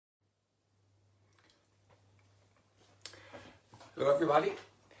Hello everybody.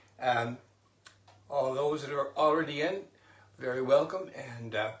 All those that are already in, very welcome,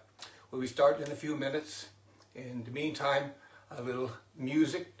 and we'll be starting in a few minutes. In the meantime, a little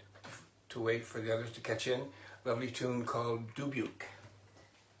music to wait for the others to catch in. Lovely tune called Dubuque.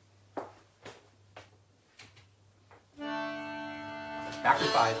 Back to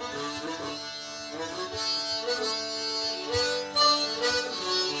 5.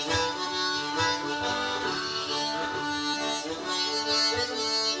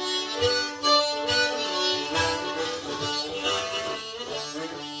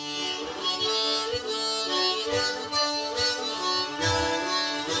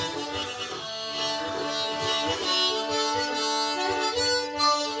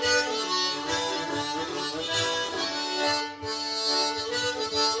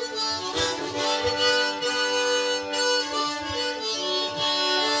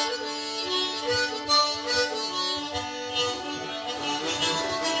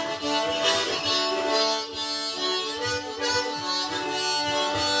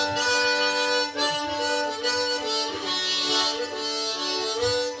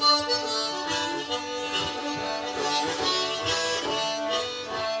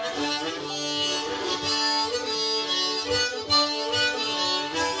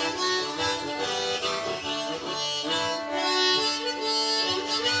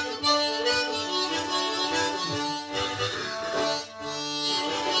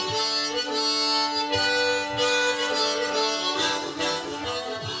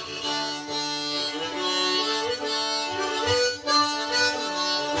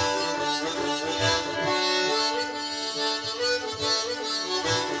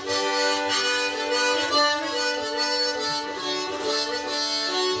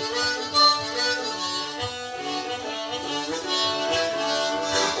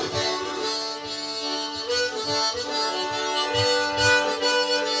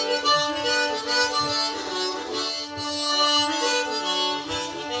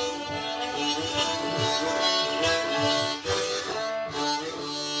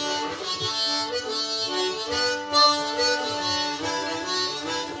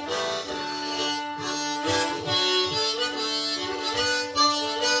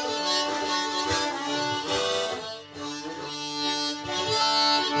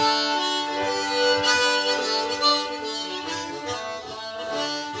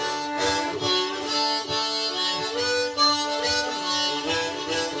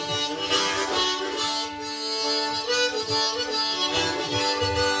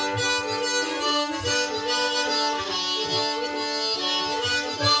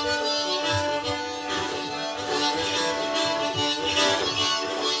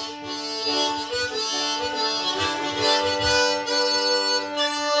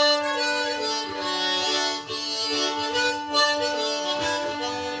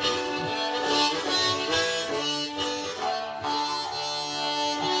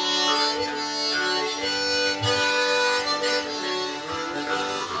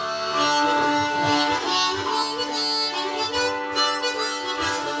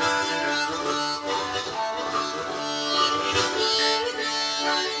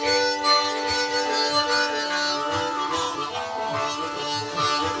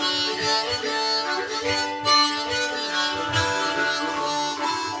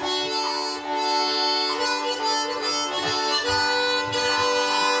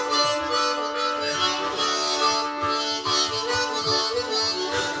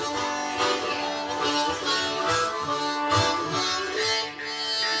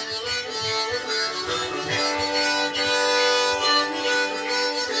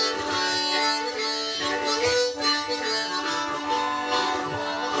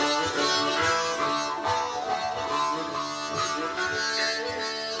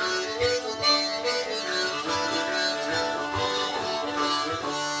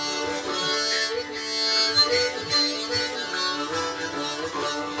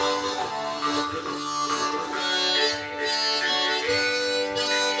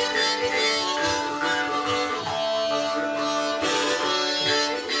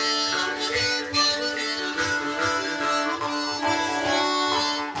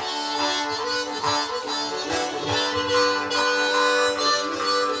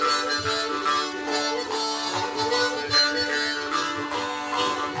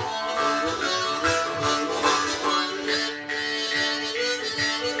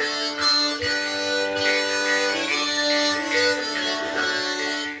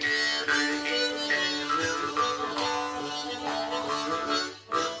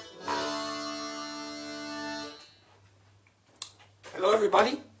 Hello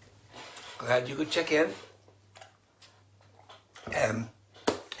everybody, glad you could check in. am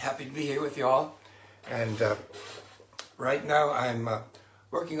happy to be here with you all. And right now I'm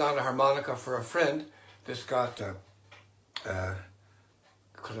working on a harmonica for a friend that's got kind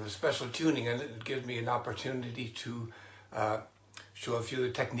of a special tuning in it. It gives me an opportunity to show a few of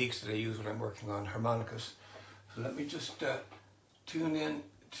the techniques that I use when I'm working on harmonicas. So let me just tune in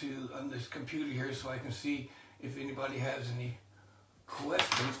on this computer here so I can see if anybody has any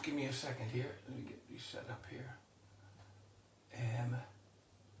questions. Give me a second here. Let me get these set up here. Where am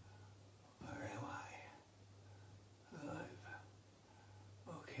I? Live.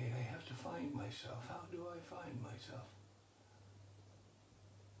 Okay, I have to find myself. How do I find myself?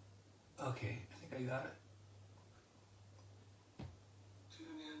 Okay, I think I got it.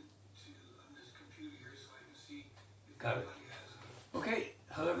 Tune in on this computer here so I can see if anybody has any. Okay,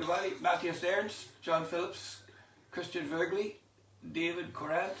 hello everybody. Matthias Ernst, John Phillips, Christian Vergley, David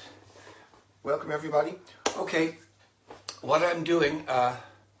Corrant. Welcome everybody. Okay, what I'm doing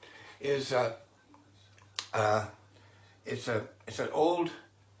is it's an old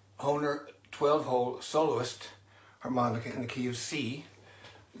Hohner 12-hole Soloist harmonica in the key of C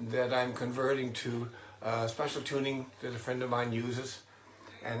that I'm converting to special tuning that a friend of mine uses,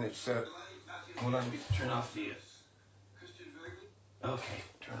 and it's hold on, turn off the okay,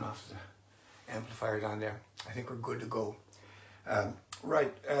 turn off the amplifier down there. I think we're good to go.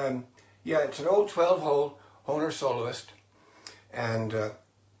 Right, yeah, it's an old 12-hole Hohner Soloist, and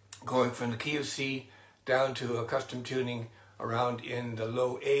going from the key of C down to a custom tuning around in the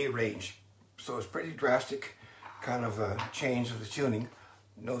low A range. So it's pretty drastic kind of a change of the tuning.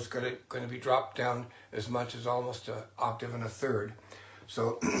 Notes going to be dropped down as much as almost an octave and a third.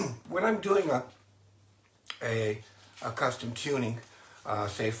 So when I'm doing a custom tuning,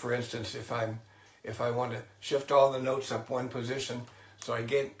 say for instance if I want to shift all the notes up one position, so I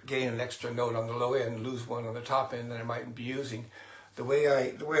gain an extra note on the low end, lose one on the top end that I might be using. The way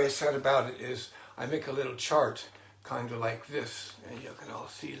I set about it is I make a little chart, kind of like this, and you can all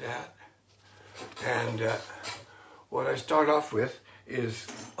see that. And what I start off with is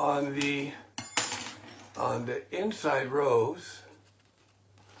on the inside rows,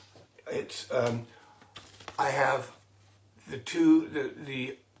 it's I have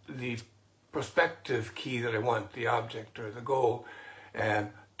the prospective key that I want, the object or the goal, and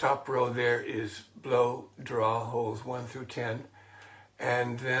top row there is blow, draw, holes 1 through 10,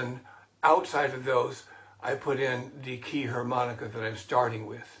 and then outside of those I put in the key harmonica that I'm starting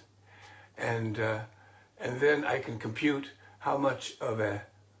with, and then I can compute how much of a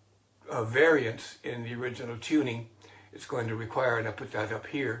variance in the original tuning it's going to require, and I put that up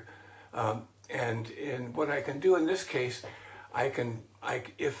here. And in what I can do in this case,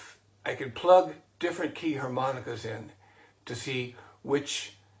 if I can plug different key harmonicas in to see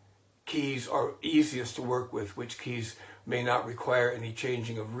which keys are easiest to work with, which keys may not require any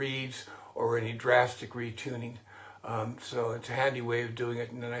changing of reeds or any drastic retuning. So it's a handy way of doing it,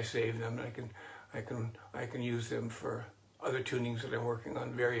 and then I save them, and I can use them for other tunings that I'm working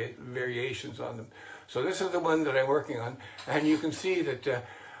on, variations on them. So this is the one that I'm working on, and you can see that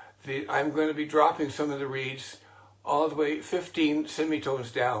I'm going to be dropping some of the reeds all the way 15 semitones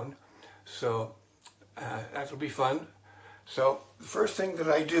down. So that'll be fun. So the first thing that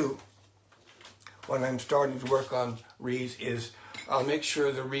I do when I'm starting to work on reeds is I'll make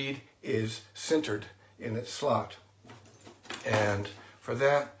sure the reed is centered in its slot, and for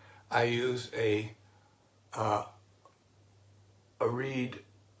that I use a reed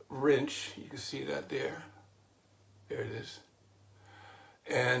wrench. You can see that there. There it is.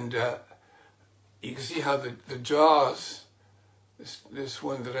 And you can see how the jaws, this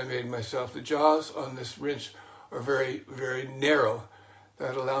one that I made myself, the jaws on this wrench are very, very narrow.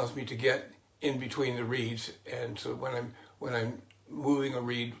 That allows me to get in between the reeds, and so when I'm moving a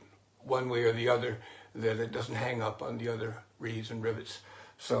reed one way or the other, that it doesn't hang up on the other reeds and rivets.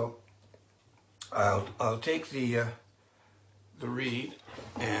 So I'll take the reed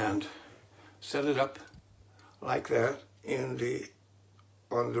and set it up like that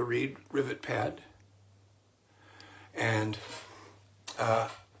on the reed rivet pad, and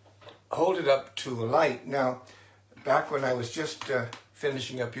hold it up to a light. Now, back when I was just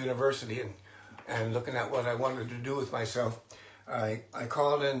finishing up university and looking at what I wanted to do with myself, I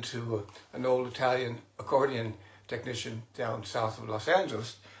called into an old Italian accordion technician down south of Los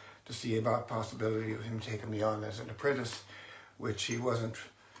Angeles to see about possibility of him taking me on as an apprentice, which he wasn't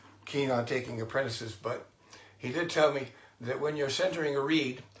keen on taking apprentices, but he did tell me that when you're centering a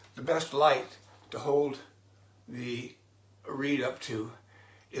reed, the best light to hold the reed up to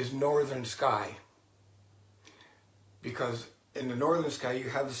is northern sky, because in the northern sky you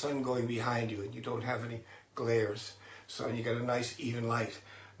have the sun going behind you and you don't have any glares. so you get a nice even light.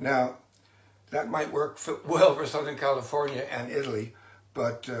 Now, that might work well for Southern California and Italy,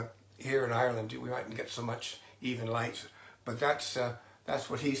 but here in Ireland we mightn't get so much even light. But that's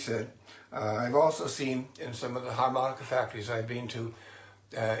what he said. I've also seen in some of the harmonica factories I've been to,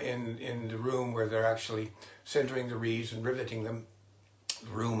 in the room where they're actually sintering the reeds and riveting them, the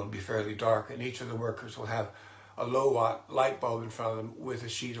room will be fairly dark, and each of the workers will have a low-watt light bulb in front of them with a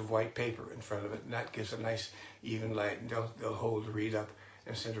sheet of white paper in front of it, and that gives a nice even light, and they'll hold the reed up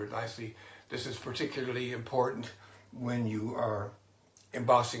and sinter it nicely. This is particularly important when you are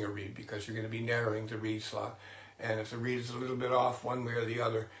embossing a reed, because you're going to be narrowing the reed slot, and if the reed is a little bit off one way or the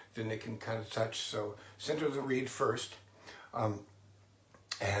other, then they can kind of touch. So sinter the reed first,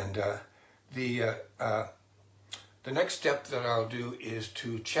 the next step that I'll do is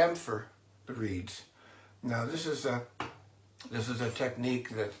to chamfer the reeds. Now this is a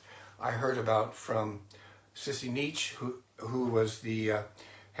technique that I heard about from Sissy Nietzsche, who was the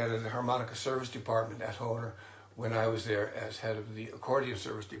head of the harmonica service department at Hohner when I was there as head of the accordion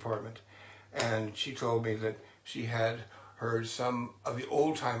service department. And she told me that she had heard some of the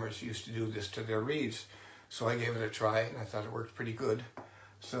old timers used to do this to their reeds. So I gave it a try, and I thought it worked pretty good.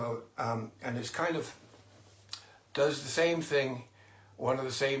 So, and it's kind of does the same thing, one of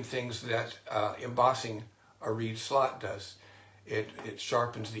the same things that embossing a reed slot does. It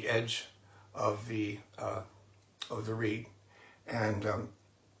sharpens the edge of the reed, and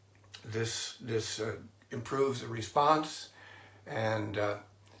this improves the response, and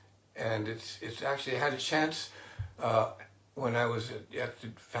it's actually, I had a chance when I was at the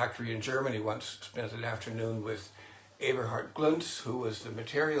factory in Germany once, spent an afternoon with Eberhard Gluntz, who was the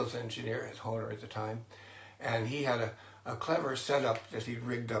materials engineer at Hohner at the time, and he had a clever setup that he'd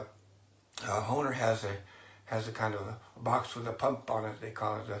rigged up. Hohner has a kind of a box with a pump on it. They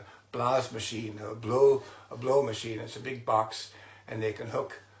call it a Blas machine, a blow machine. It's a big box, and they can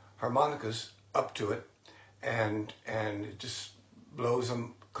hook harmonicas up to it, and it just blows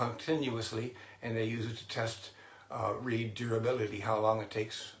them continuously, and they use it to test reed durability, how long it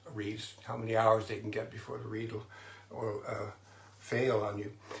takes reeds, how many hours they can get before the reed will fail on you.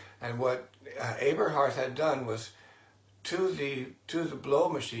 And what Eberhard had done was, to the blow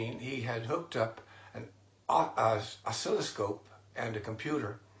machine, he had hooked up an oscilloscope and a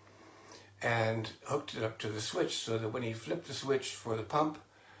computer, and hooked it up to the switch, so that when he flipped the switch for the pump,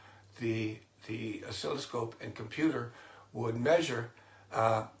 the oscilloscope and computer would measure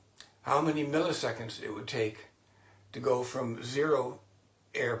how many milliseconds it would take to go from zero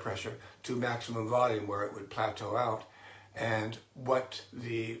air pressure to maximum volume, where it would plateau out, and what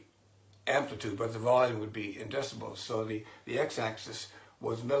the amplitude, what the volume would be in decibels. So the x-axis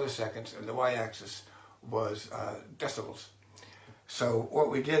was milliseconds, and the y-axis was decibels. So what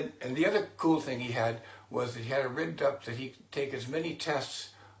we did, and the other cool thing he had was that he had it rigged up that he could take as many tests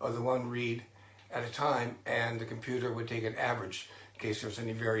of the one reed at a time, and the computer would take an average in case there was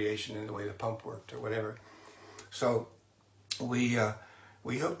any variation in the way the pump worked or whatever. So we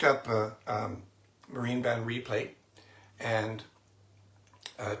hooked up a marine band reed plate and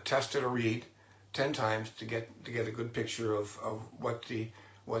tested a reed 10 times to get a good picture of what the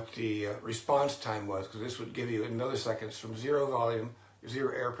response time was, because this would give you in milliseconds from zero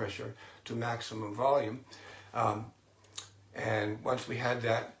air pressure to maximum volume. And once we had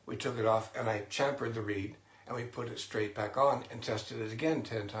that, we took it off, and I chamfered the reed, and we put it straight back on and tested it again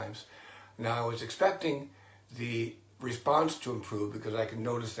 10 times. Now I was expecting the response to improve, because I could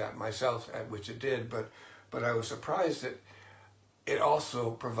notice that myself, which it did, but I was surprised that it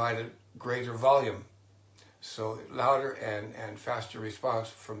also provided greater volume, so louder and faster response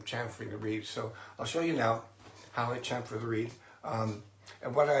from chamfering the reed. So I'll show you now how I chamfer the reed, and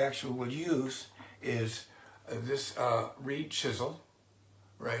what I actually will use is this reed chisel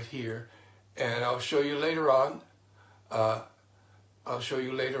right here, and I'll show you later on.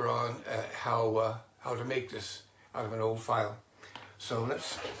 How to make this out of an old file. So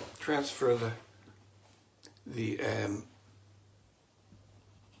let's transfer the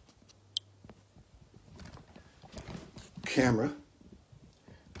camera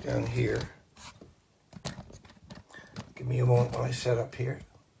down here. Give me a moment while I set up here.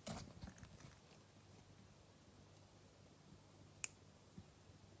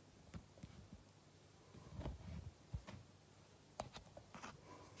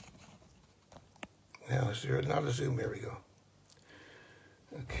 Now, is there not a zoom? There we go.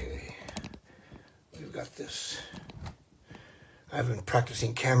 Okay, we've got this. I've been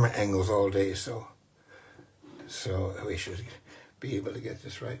practicing camera angles all day, so we should be able to get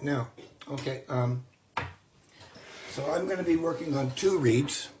this right now. Okay, so I'm going to be working on 2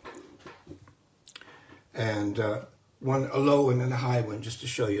 reeds, and a low one and a high one, just to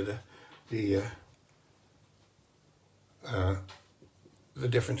show you the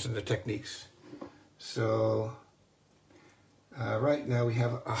difference in the techniques. So right now we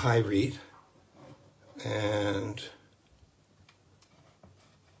have a high reed, and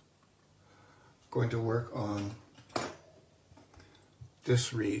going to work on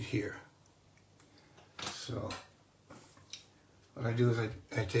this reed here. So what I do is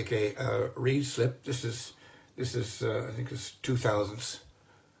I take a reed slip. This is I think it's 2/1000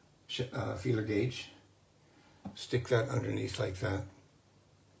 feeler gauge. Stick that underneath like that,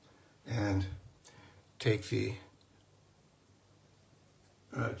 and take the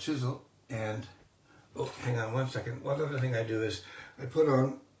chisel and, oh, hang on one second. One other thing I do is I put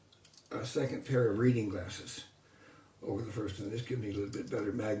on a second pair of reading glasses over the first one. This gives me a little bit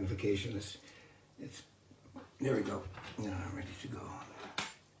better magnification. It's there we go. Now I'm ready to go.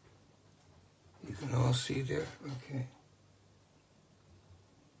 You can all see there, okay.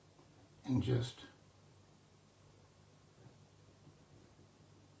 And just,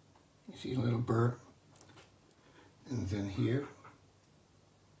 you see a little burr, and then here.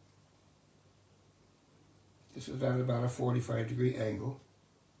 This is at about a 45-degree angle.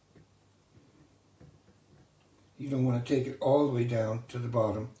 You don't want to take it all the way down to the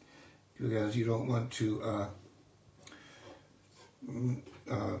bottom, because you don't want to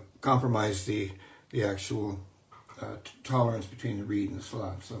compromise the actual tolerance between the reed and the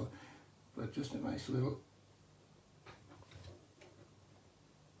slot. So, but just a nice little.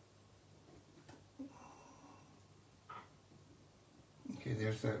 Okay,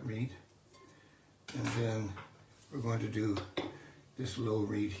 there's that reed. And then we're going to do this low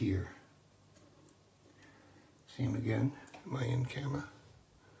reed here. Same again. Am I in camera?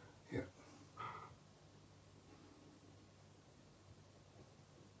 Yeah.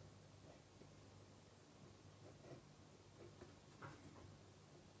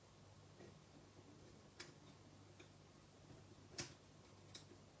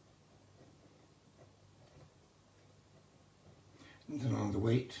 And then on the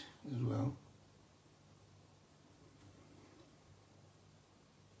weight as well.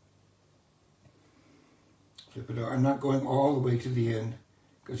 Flip it out. I'm not going all the way to the end,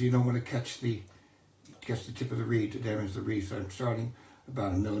 because you don't want to catch the tip of the reed to damage the reed. So I'm starting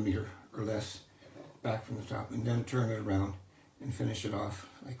about 1 millimeter or less back from the top, and then turn it around and finish it off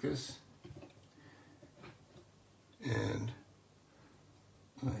like this, and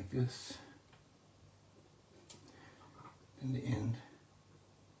like this, in the end.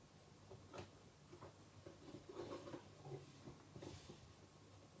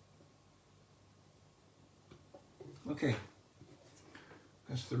 Okay,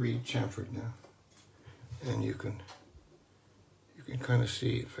 that's the reed chamfered now, and you can kind of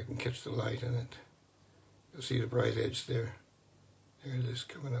see, if I can catch the light in it, you'll see the bright edge there. There it is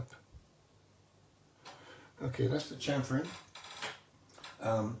coming up. Okay, that's the chamfering.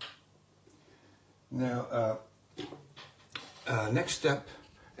 Now, next step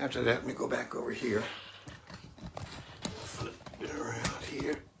after that, let me go back over here, flip it around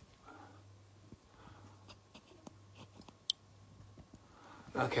here.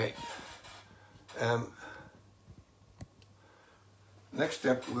 Okay. Next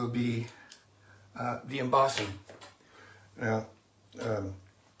step will be the embossing. Now,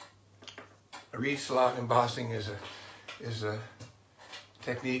 reed slot embossing is a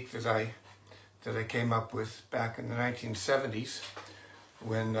technique that I came up with back in the 1970s,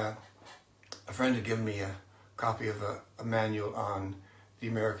 when a friend had given me a copy of a manual on the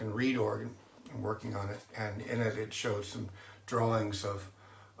American reed organ and working on it, and in it showed some drawings of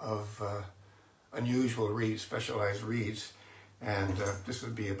unusual reeds, specialized reeds, and this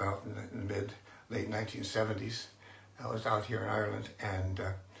would be about in the late 1970s. I was out here in Ireland, and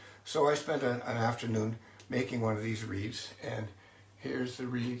so I spent an afternoon making one of these reeds, and here's the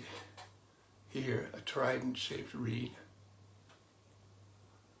reed here, a trident-shaped reed,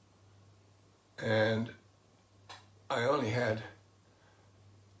 and I only had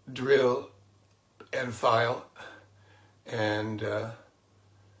drill and file and a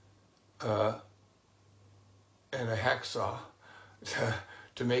hacksaw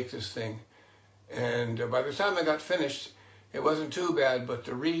to make this thing. And by the time I got finished, it wasn't too bad, but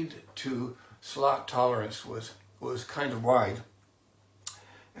the reed to slot tolerance was kind of wide.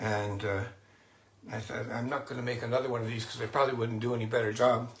 And I thought, I'm not going to make another one of these, because I probably wouldn't do any better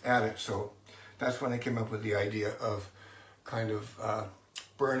job at it. So that's when I came up with the idea of kind of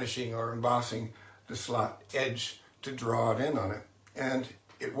burnishing or embossing the slot edge to draw it in on it. And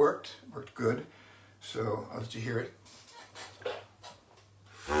it worked good. So I'll let you hear it.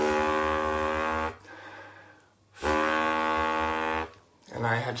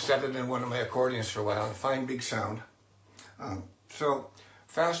 I had set it in one of my accordions for a while, a fine big sound. So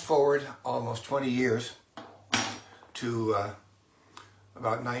fast forward almost 20 years to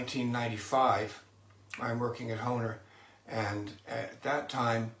about 1995. I'm working at Hohner, and at that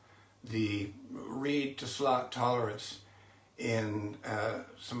time the reed to slot tolerance in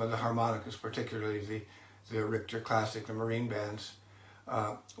some of the harmonicas, particularly the Richter Classic, the marine bands,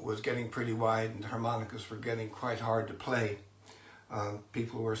 was getting pretty wide, and the harmonicas were getting quite hard to play.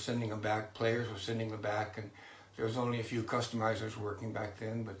 People were sending them back, players were sending them back, and there was only a few customizers working back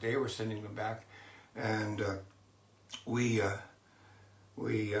then, but they were sending them back. And we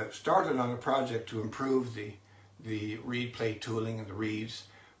started on a project to improve the reed plate tooling and the reeds,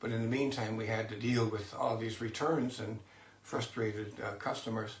 but in the meantime we had to deal with all these returns and frustrated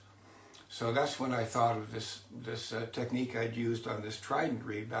customers. So that's when I thought of this technique I'd used on this Trident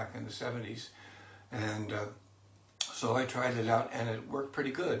reed back in the 70s, and so I tried it out, and it worked pretty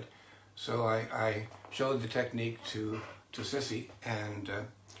good. So I showed the technique to Sissy, and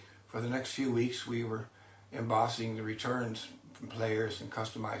for the next few weeks we were embossing the returns from players and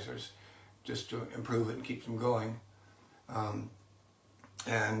customizers just to improve it and keep them going.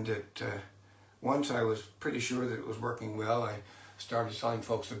 Once I was pretty sure that it was working well, I started telling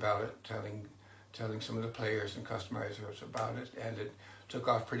folks about it, telling some of the players and customizers about it, and it took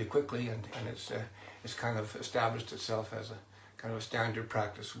off pretty quickly, and it's kind of established itself as a kind of a standard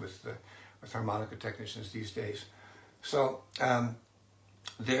practice with harmonica technicians these days. So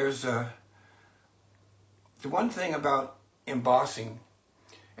there's the one thing about embossing,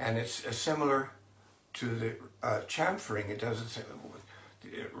 and it's similar to the chamfering. It does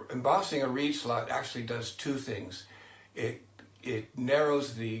embossing a reed slot actually does two things. It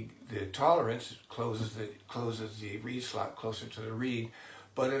narrows the tolerance, closes the reed slot closer to the reed,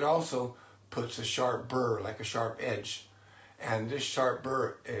 but it also puts a sharp burr, like a sharp edge. And this sharp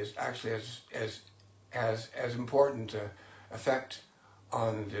burr is actually as important effect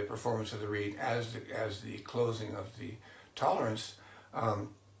on the performance of the reed as the closing of the tolerance.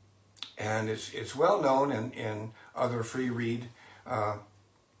 And it's well known in other free reed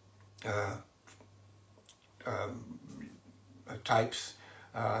types,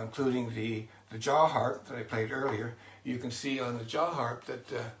 including the jaw harp that I played earlier. You can see on the jaw harp that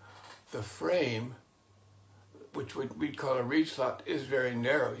the frame, which we'd call a reed slot, is very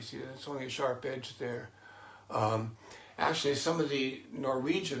narrow. You see, it's only a sharp edge there. Actually, some of the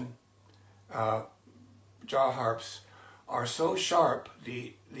Norwegian jaw harps are so sharp,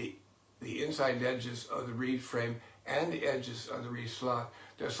 the inside edges of the reed frame and the edges of the reed slot,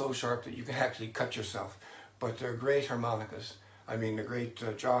 they're so sharp that you can actually cut yourself. But they're great harmonicas. I mean, they're great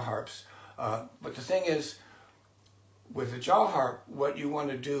jaw harps. But the thing is, with the jaw harp, what you want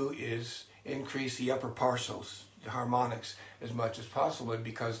to do is increase the upper partials, the harmonics, as much as possible,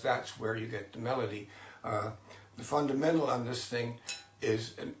 because that's where you get the melody. The fundamental on this thing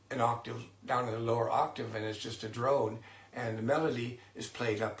is an octave down in the lower octave, and it's just a drone, and the melody is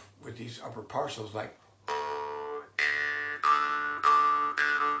played up with these upper partials, like.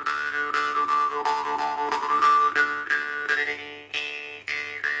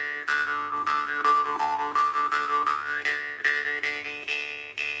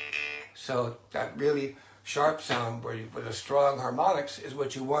 So that really sharp sound with a strong harmonics is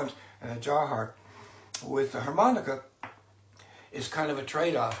what you want in a jaw harp. With the harmonica, it's kind of a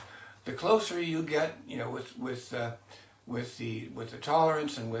trade-off. The closer you get, with the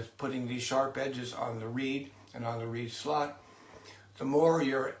tolerance and with putting these sharp edges on the reed and on the reed slot, the more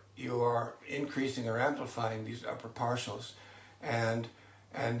you are increasing or amplifying these upper partials, and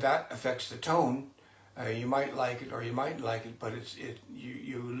that affects the tone. You might like it or you mightn't like it, but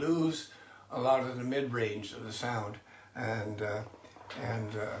you lose a lot of the mid-range of the sound. And a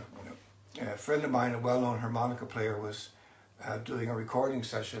friend of mine, a well-known harmonica player, was doing a recording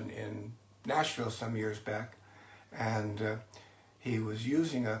session in Nashville some years back, and he was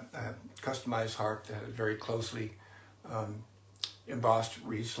using a customized harp that had very closely embossed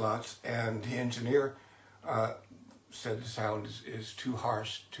reed slots, and the engineer said the sound is too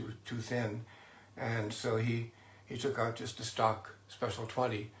harsh, too thin, and so he took out just a stock Special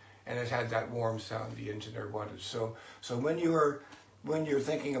 20, and it had that warm sound the engineer wanted. So when you're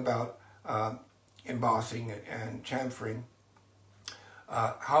thinking about embossing and chamfering,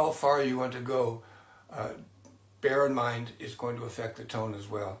 how far you want to go, bear in mind, is going to affect the tone as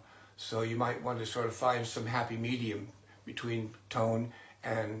well. So you might want to sort of find some happy medium between tone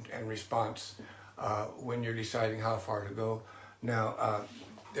and response when you're deciding how far to go. Now,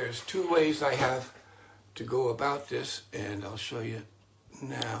 there's two ways I have to go about this, and I'll show you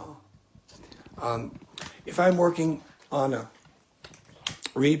now. If I'm working on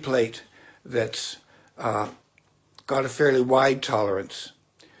reed plate that's got a fairly wide tolerance,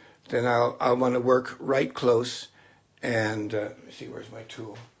 then I'll want to work right close. And let me see, where's my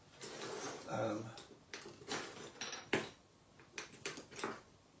tool?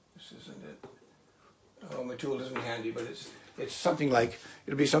 This isn't it. Oh, my tool isn't handy, but it's something like,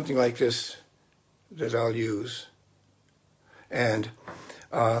 it'll be something like this that I'll use. And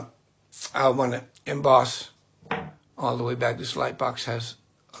I'll want to emboss all the way back. This light box has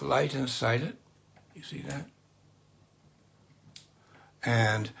a light inside it. You see that?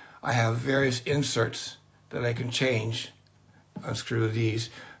 And I have various inserts that I can change, unscrew these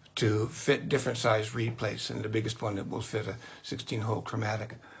to fit different size reed plates, and the biggest one that will fit a 16-hole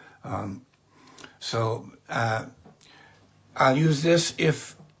chromatic. So I'll use this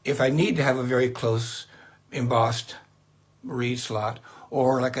if I need to have a very close embossed reed slot,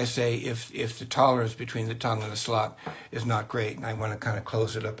 or like I say, if the tolerance between the tongue and the slot is not great and I want to kind of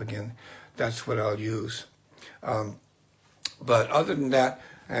close it up again, that's what I'll use. But other than that,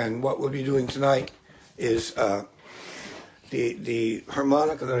 and what we'll be doing tonight is the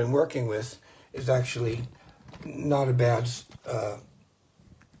harmonica that I'm working with is actually not a bad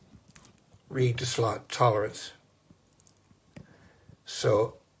reed to slot tolerance.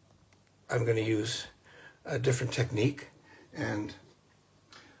 So I'm going to use a different technique, and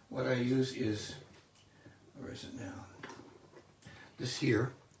what I use is, where is it now? This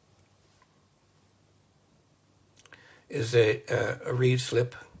here is a reed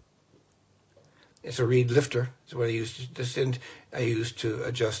slip. It's a reed lifter. That's what I use. This end I use to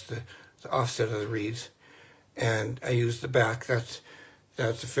adjust the offset of the reeds, and I use the back. That's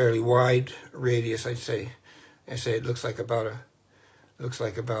a fairly wide radius, I'd say. I say it looks like about a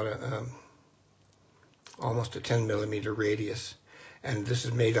almost a 10 millimeter radius, and this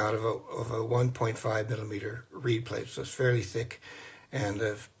is made out of a 1.5 millimeter reed plate, so it's fairly thick, and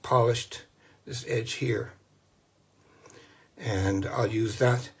I've polished this edge here, and I'll use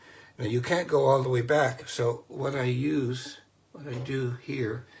that. Now you can't go all the way back, so what I do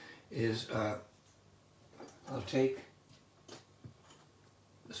here is I'll take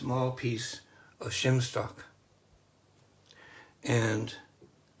a small piece of shim stock and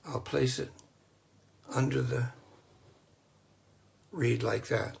I'll place it under the reed like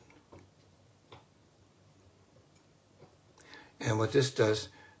that. And what this does,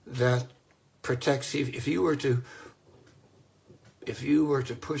 that protects, if you were to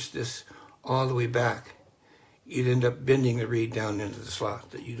push this all the way back, you'd end up bending the reed down into the slot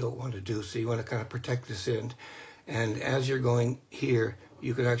that you don't want to do. So you want to kind of protect this end. And as you're going here,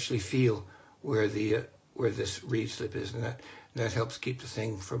 you can actually feel where this reed slip is, and that helps keep the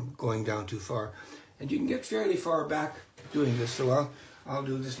thing from going down too far. And you can get fairly far back doing this. So I'll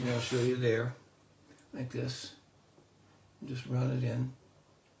do this, and I'll show you there, like this. Just run it in.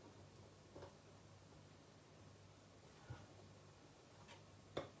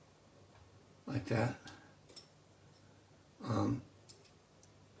 Like that.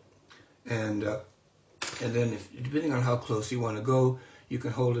 And then depending on how close you want to go, you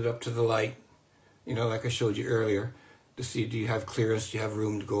can hold it up to the light, like I showed you earlier, to see, do you have clearance, do you have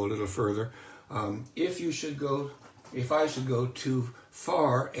room to go a little further. If I should go too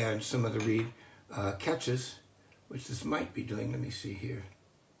far and some of the reed catches, which this might be doing, let me see here.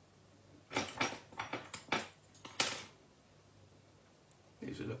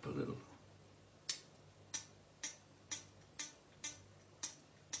 Raise it up a little.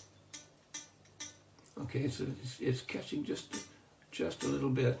 Okay, so it's catching just a little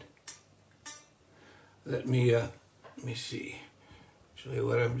bit. Let me see. Show you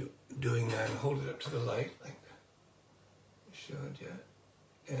what I'm doing now. Hold it up to the light, like I showed you.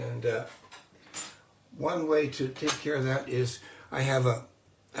 And one way to take care of that is I have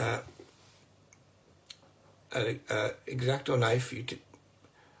an X-Acto knife.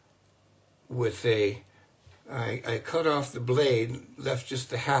 I cut off the blade, left just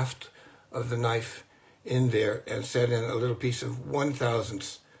the haft of the knife in there, and set in a little piece of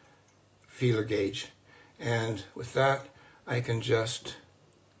 1/1000th feeler gauge, and with that I can just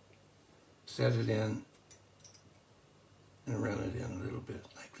set it in and run it in a little bit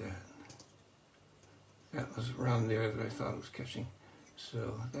like that. That was around there that I thought it was catching,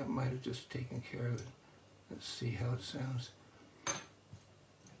 so that might have just taken care of it. Let's see how it sounds.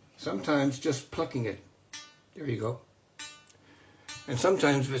 Sometimes just plucking it, there you go. And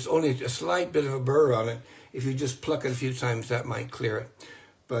sometimes if it's only a slight bit of a burr on it, if you just pluck it a few times, that might clear it.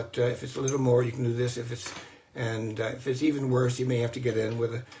 But if it's a little more, you can do this. If it's even worse, you may have to get in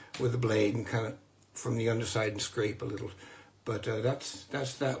with a blade and kind of from the underside and scrape a little. But that's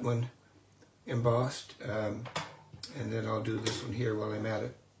that one embossed. And then I'll do this one here while I'm at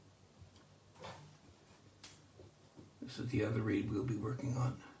it. This is the other reed we'll be working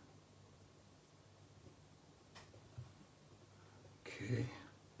on. Okay.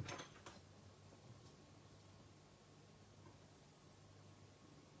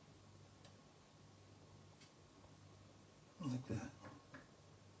 Like that.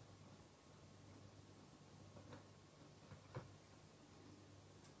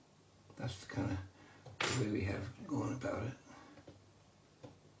 That's the kind of the way we have going about it.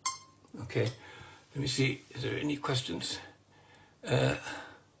 Okay, let me see, is there any questions? I'm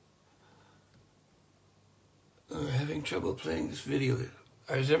having trouble playing this video.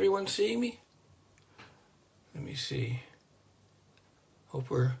 Is everyone seeing me? Let me see. Hope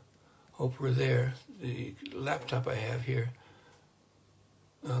we're there. The laptop I have here.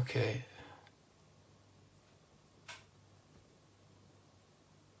 Okay.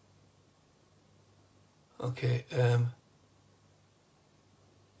 Okay.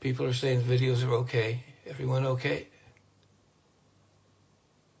 People are saying the videos are okay. Everyone okay?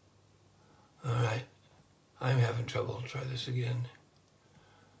 All right. I'm having trouble. I'll try this again.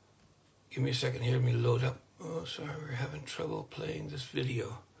 Give me a second here. Let me load up. Oh, sorry. We're having trouble playing this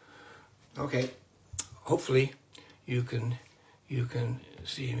video. Okay. Hopefully you can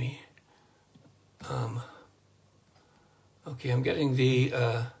see me. Okay. I'm getting the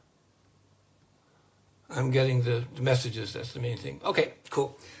messages. That's the main thing. Okay.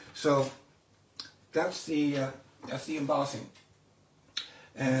 Cool. So that's the embossing.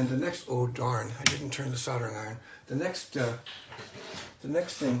 And the next, oh darn, I didn't turn the soldering iron. The next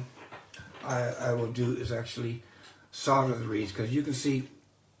thing I will do is actually solder the reeds, because you can see,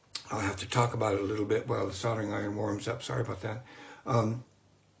 I'll have to talk about it a little bit while the soldering iron warms up. Sorry about that.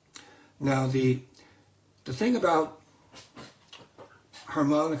 Now the thing about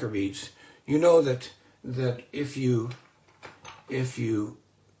harmonica reeds, you know that if you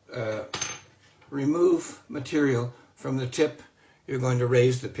remove material from the tip, you're going to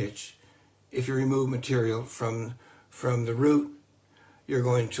raise the pitch. If you remove material from the root, you're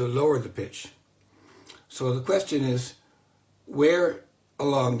going to lower the pitch. So the question is, where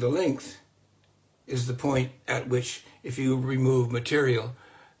along the length is the point at which, if you remove material,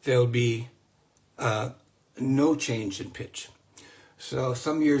 there'll be no change in pitch? So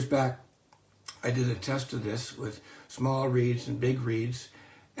some years back, I did a test of this with small reeds and big reeds,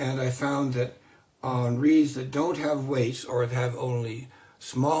 and I found that on reeds that don't have weights or have only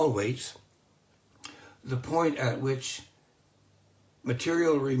small weights, the point at which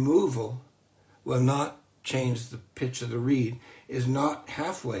material removal will not change the pitch of the reed is not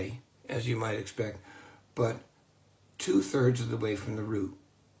halfway, as you might expect, but 2/3 of the way from the root,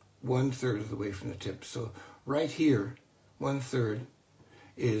 1/3 of the way from the tip. So right here, 1/3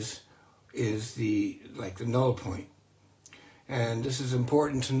 is the null point. And this is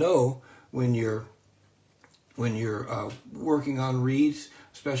important to know when you're working on reeds,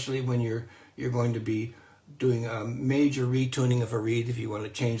 especially when you're going to be doing a major retuning of a reed, if you want to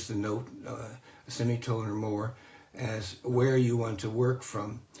change the note, a semitone or more, as where you want to work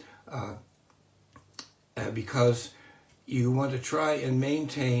from, because you want to try and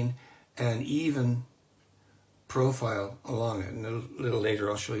maintain an even profile along it. And a little later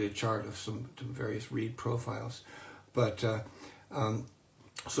I'll show you a chart of some various reed profiles. But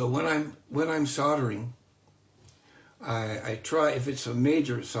so when I'm soldering, I try, if it's a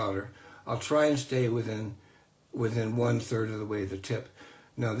major solder, I'll try and stay within 1/3 of the way of the tip.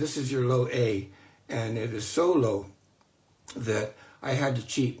 Now this is your low A, and it is so low that I had to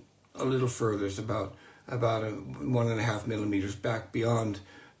cheat a little further. It's about 1.5 millimeters back beyond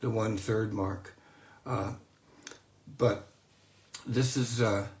the 1/3 mark. But this is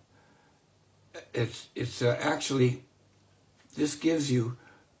actually, this gives you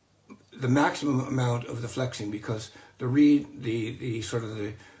the maximum amount of the flexing, because the reed, the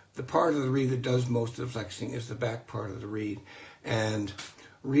part of the reed that does most of the flexing is the back part of the reed. And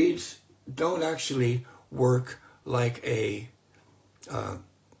reeds don't actually work like a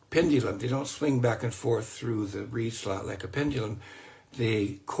pendulum. They don't swing back and forth through the reed slot like a pendulum.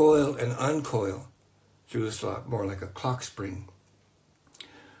 They coil and uncoil through the slot more like a clock spring.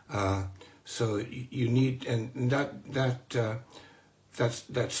 So you need, and that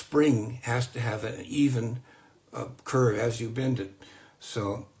spring has to have an even curve as you bend it.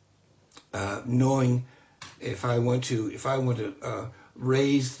 So knowing if I want to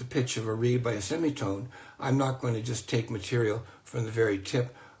raise the pitch of a reed by a semitone, I'm not going to just take material from the very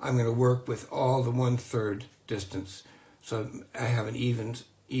tip. I'm going to work with all the 1/3 distance, so I have an even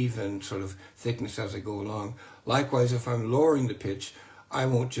sort of thickness as I go along. Likewise, if I'm lowering the pitch, I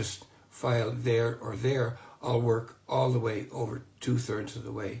won't just file there or there. I'll work all the way over 2/3 of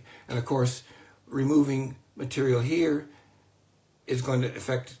the way. And of course, removing material here is going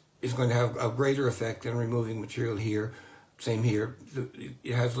to have a greater effect than removing material here. Same here.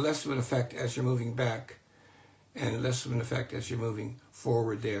 It has less of an effect as you're moving back, and less of an effect as you're moving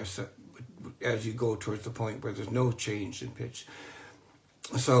forward there, so as you go towards the point where there's no change in pitch.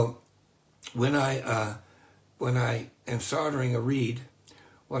 So when I am soldering a reed,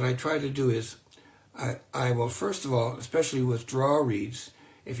 what I try to do is I will, first of all, especially with draw reeds,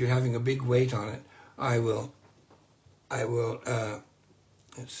 if you're having a big weight on it, I will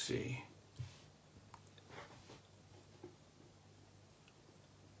let's see.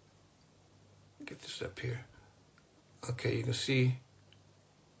 Get this up here. Okay, you can see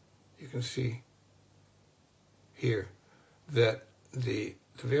here that the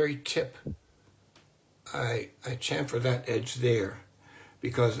very tip, I chamfer that edge there,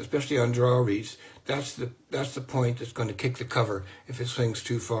 because especially on draw reeds, that's the point that's going to kick the cover if it swings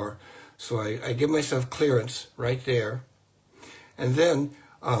too far. So I give myself clearance right there, and then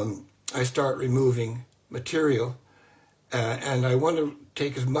I start removing material, and I want to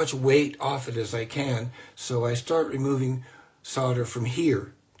take as much weight off it as I can, so I start removing solder from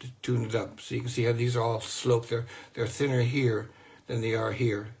here to tune it up. So you can see how these are all sloped. They're thinner here than they are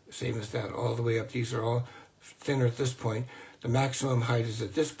here, same as that, all the way up. These are all thinner at this point. The maximum height is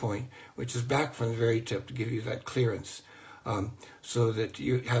at this point, which is back from the very tip to give you that clearance, so that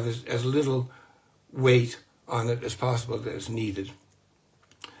you have as little weight on it as possible that is needed.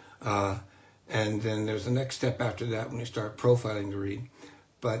 And then there's the next step after that when you start profiling the reed.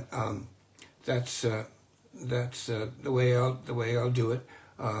 But that's the way I'll do it.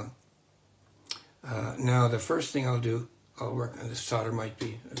 Now the first thing I'll work on this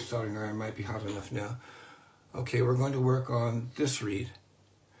soldering iron might be hot enough now. Okay, we're going to work on this reed.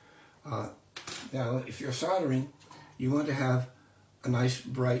 Now, if you're soldering, you want to have a nice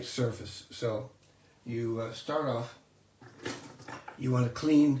bright surface. So you start off, you want to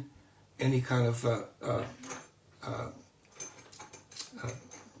clean any kind of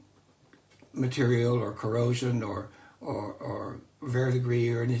material or corrosion or verdigris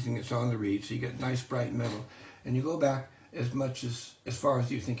or anything that's on the reed, so you get nice bright metal, and you go back as far as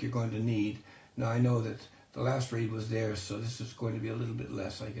you think you're going to need. Now I know that the last reed was there, so this is going to be a little bit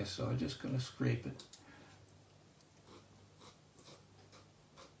less, I guess, so I'm just going to scrape it.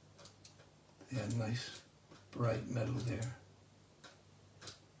 Yeah, nice bright metal there.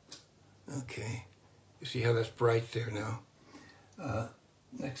 Okay, you see how that's bright there now.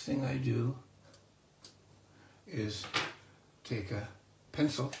 Next thing I do is take a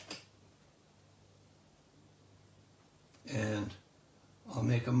pencil and I'll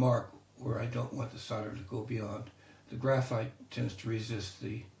make a mark where I don't want the solder to go beyond. The graphite tends to resist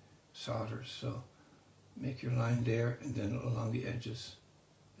the solder, so make your line there and then along the edges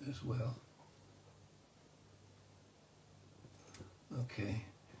as well. Okay,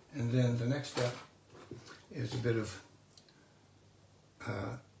 and then the next step is a bit of,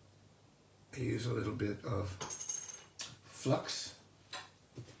 I use a little bit of flux.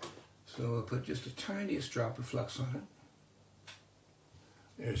 So I'll put just the tiniest drop of flux on it.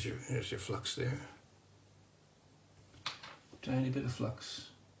 There's your flux there. Tiny bit of flux.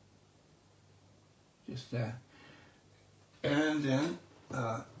 Just that. And then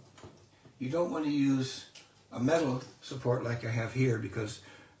you don't want to use a metal support like I have here, because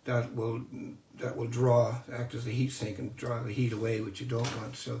that will act as a heat sink and draw the heat away, which you don't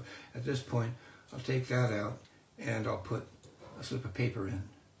want. So at this point, I'll take that out and I'll put a slip of paper in,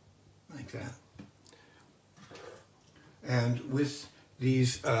 like that. And with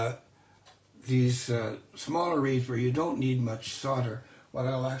these smaller reeds where you don't need much solder, what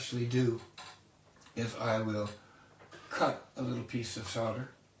I'll actually do is I will cut a little piece of solder.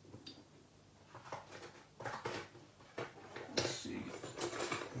 Let's see.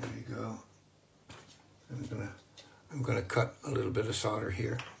 There you go. I'm gonna cut a little bit of solder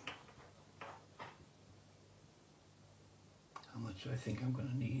here. How much do I think I'm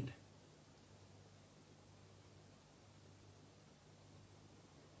gonna need?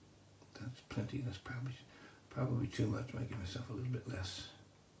 That's plenty. That's probably too much. I might give myself a little bit less.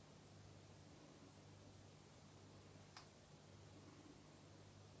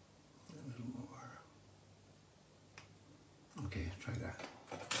 A little more. Okay, try that.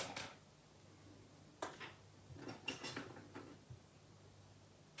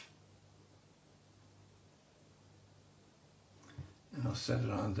 And I'll set it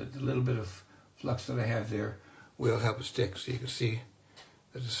on. The little bit of flux that I have there will help it stick, so you can see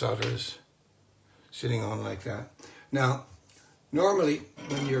that the solder is sitting on like that. Now, normally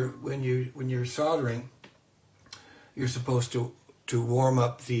when you're soldering, you're supposed to warm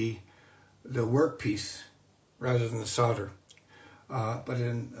up the workpiece rather than the solder. But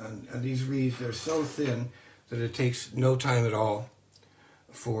in these reeds, they're so thin that it takes no time at all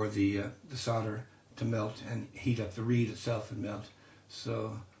for the solder to melt and heat up the reed itself and melt.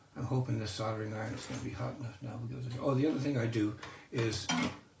 So I'm hoping this soldering iron is going to be hot enough now. Oh, the other thing I do is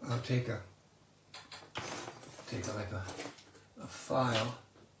I'll take like a file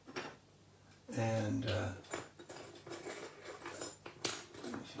and let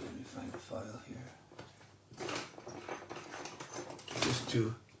me find a file here, just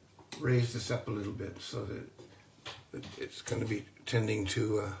to raise this up a little bit so that it's going to be tending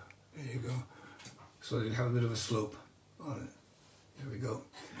to, there you go, so that you have a bit of a slope on it. There we go.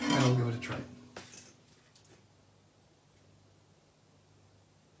 And I'll give it a try.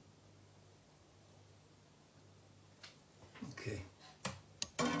 Okay.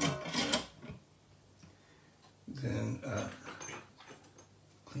 Then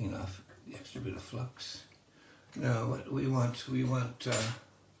clean off the extra bit of flux. Now what we want turn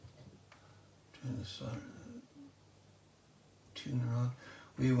this on, tuner on.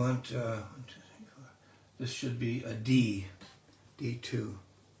 We want 1, 2, 3, 4. This should be a D, D2.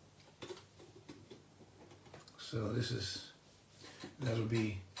 So this is, that'll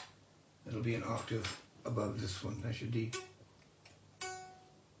be an octave above this one. That's your D.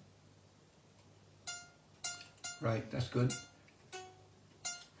 Right, that's good.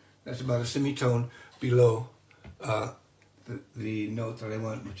 That's about a semitone below the note that I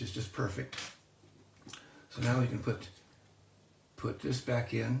want, which is just perfect. So now we can put this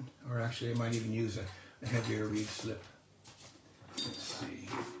back in, or actually I might even use a heavier reed slip. Let's see.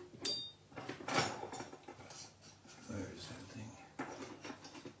 Where is that thing?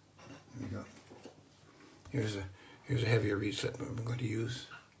 Here we go. Here's a heavier reed slip I'm going to use.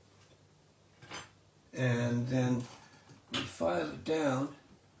 And then we file it down.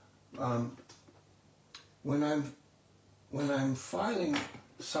 When I'm filing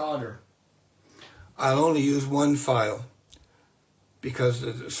solder, I'll only use one file because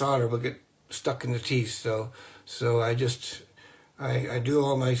the solder will get stuck in the teeth. So I do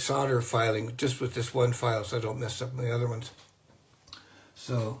all my solder filing just with this one file, so I don't mess up my other ones.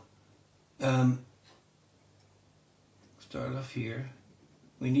 So start off here.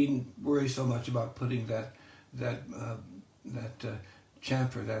 We needn't worry so much about putting that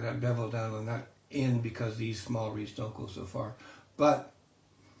chamfer, that bevel down on that in, because these small reeds don't go so far. But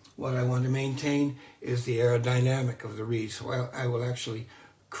what I want to maintain is the aerodynamic of the reed. So I will actually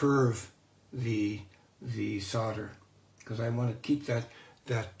curve the solder because I want to keep that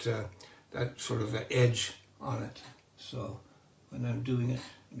sort of edge on it. So when I'm doing it,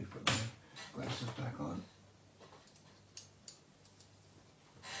 let me put my glasses back on.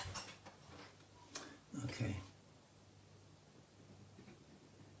 Okay.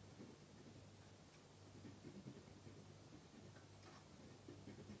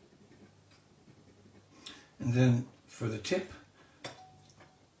 And then for the tip,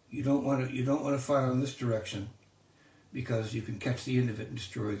 you don't want to file in this direction because you can catch the end of it and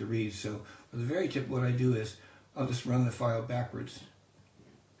destroy the reed. So for the very tip, what I do is I'll just run the file backwards,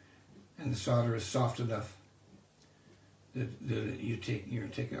 and the solder is soft enough that you take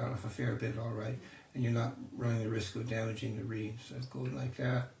it out of a fair bit, all right, and you're not running the risk of damaging the reed. So it's going like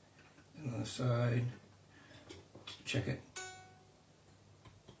that, and on the side, check it.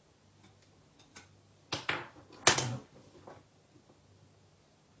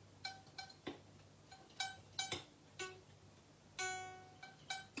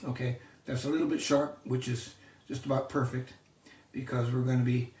 Okay, that's a little bit sharp, which is just about perfect because we're going to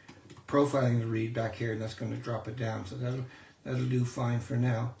be profiling the reed back here, and that's going to drop it down. So that'll do fine for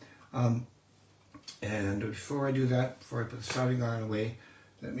now. And before I do that, before I put the soldering iron away,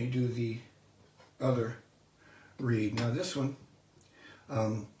 let me do the other reed. Now this one,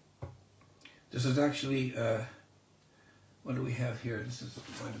 this is actually, what do we have here? This is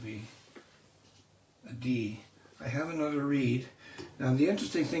going to be a D. I have another reed. Now the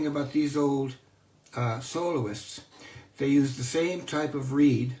interesting thing about these old soloists, they use the same type of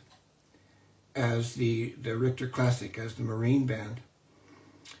reed as the Richter Classic, as the Marine Band,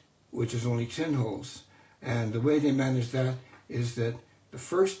 which is only 10 holes. And the way they manage that is that the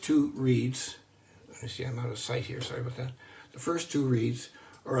first two reeds, let me see, I'm out of sight here, sorry about that. The first two reeds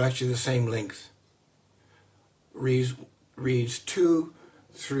are actually the same length. Reeds 2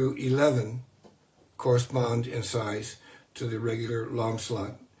 through 11 correspond in size to the regular long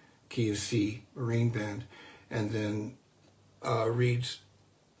slot key of C Marine Band, and then reed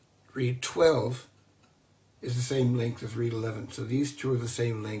 12 is the same length as reed 11. So these two are the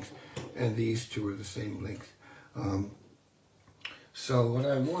same length, and these two are the same length. So what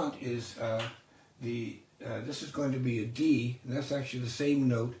I want is this is going to be a D, and that's actually the same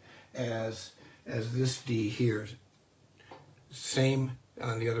note as this D here. Same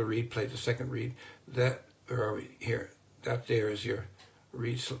on the other reed plate, the second reed. That, where are we? Here. That there is your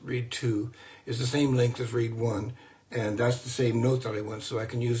reed 2, is the same length as reed 1, and that's the same note that I want. So I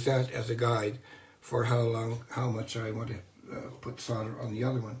can use that as a guide for how much I want to put solder on the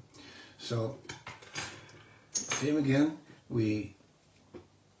other one. So same again. We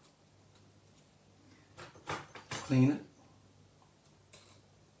clean it.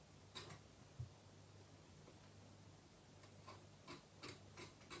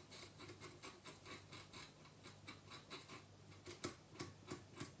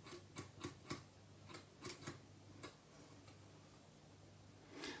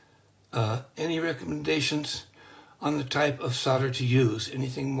 Any recommendations on the type of solder to use?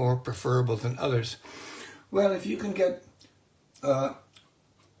 Anything more preferable than others? Well, if you can get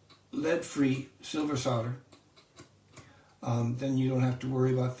lead-free silver solder, then you don't have to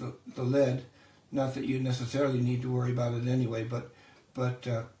worry about the lead. Not that you necessarily need to worry about it anyway, but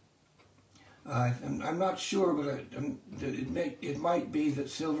I'm not sure, but it might be that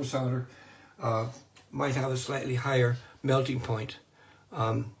silver solder might have a slightly higher melting point.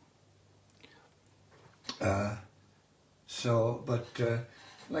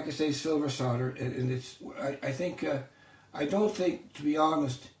 Like I say, silver solder, and it's, I don't think, to be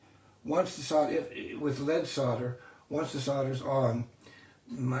honest, once the solder, with lead solder, once the solder's on,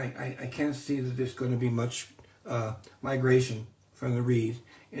 I can't see that there's going to be much migration from the reed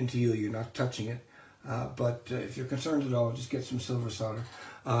into you. You're not touching it. But if you're concerned at all, just get some silver solder.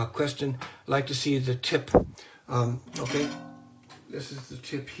 Question, I'd like to see the tip. Okay, this is the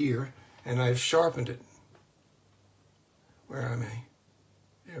tip here, and I've sharpened it. Where am I?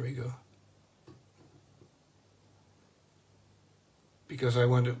 There we go. Because I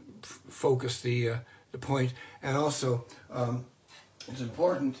want to focus the point, and also it's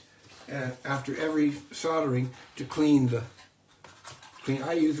important after every soldering to clean.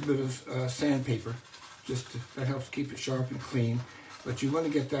 I use a bit of sandpaper, that helps keep it sharp and clean. But you want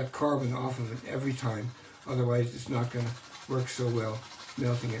to get that carbon off of it every time, otherwise it's not going to work so well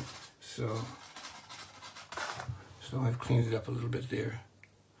melting it. So I've cleaned it up a little bit there.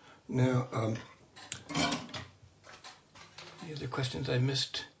 Now, the other questions I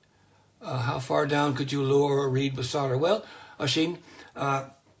missed. How far down could you lower a reed with solder? Well, Oisin,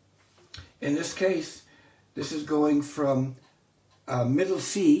 in this case, this is going from middle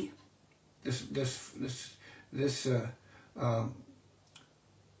C. Which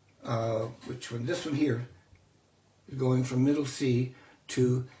one? This one here is going from middle C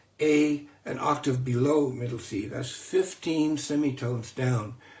to A, an octave below middle C. That's 15 semitones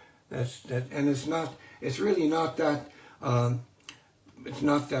down. And it's really not that. It's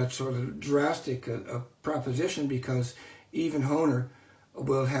not that sort of drastic a proposition, because even Hohner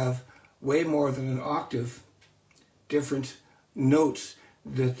will have way more than an octave different notes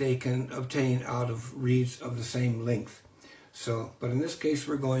that they can obtain out of reeds of the same length. So, but in this case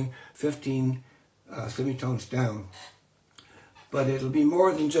we're going 15 semitones down. But it'll be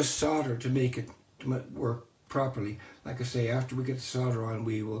more than just solder to make it work properly. Like I say, after we get the solder on,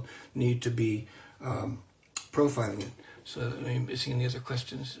 we will need to be profiling it. So I'm missing any other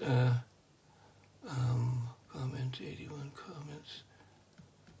questions. Comment, 81 comments.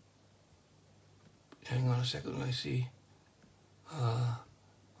 Hang on a second, I see.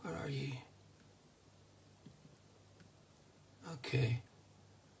 Where are ye? Okay.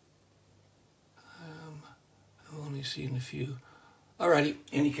 I'm only seeing a few. Alrighty,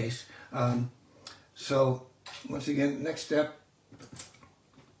 any case. So, once again, next step,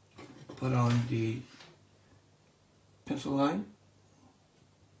 put on the pencil line,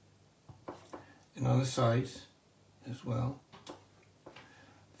 and on the sides as well.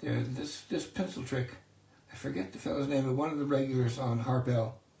 There, this pencil trick, I forget the fellow's name, but one of the regulars on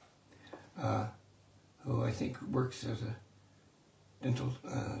Harpel, who I think works as a dental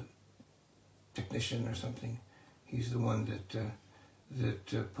technician or something. He's the one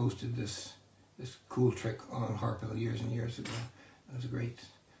that posted this cool trick on Harpel years and years ago. It was a great.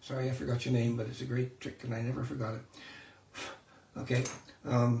 Sorry, I forgot your name, but it's a great trick, and I never forgot it. Okay,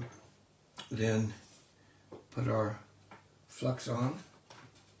 then put our flux on.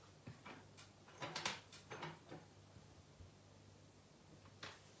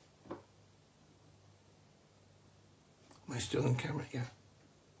 Am I still in camera? Yeah.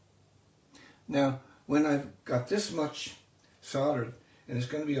 Now, when I've got this much soldered, and it's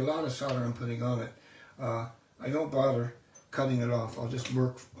going to be a lot of solder I'm putting on it, I don't bother cutting it off. I'll just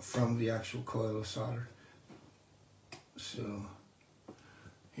work from the actual coil of solder. So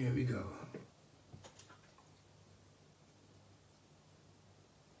here we go.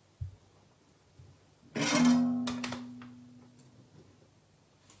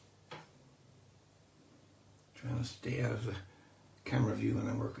 Trying to stay out of the camera view when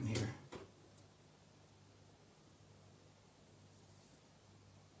I'm working here.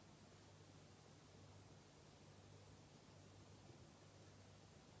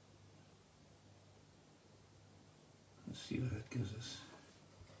 Let's see what that gives us.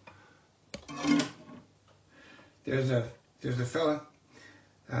 There's a fella,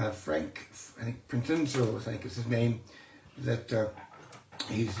 Frank, I think Princenzo, I think is his name, that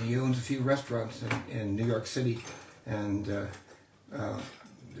he owns a few restaurants in New York City, and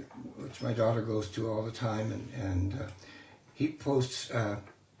which my daughter goes to all the time, and he posts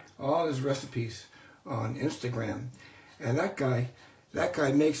all his recipes on Instagram, and that guy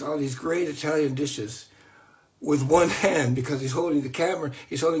makes all these great Italian dishes with one hand, because he's holding the camera,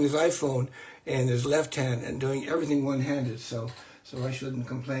 he's holding his iPhone in his left hand and doing everything one-handed, so I shouldn't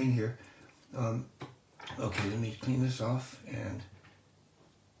complain here. Okay, let me clean this off and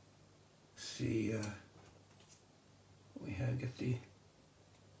see, we have get the,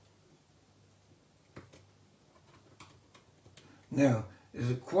 now,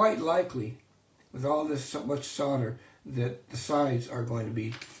 is it quite likely, with all this so much solder, that the sides are going to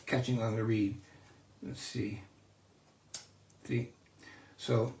be catching on the reed? Let's see.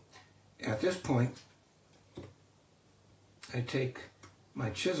 So at this point, I take my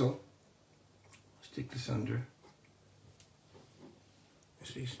chisel, stick this under.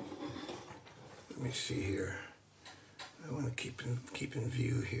 Let me see here. I want to keep in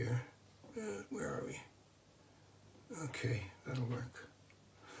view here. Where are we? Okay, that'll work.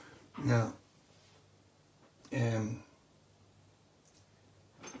 Now,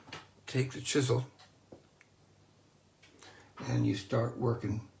 take the chisel and you start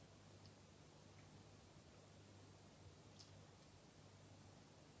working.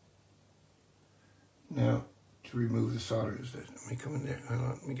 Now, to remove the solder, let me come in there.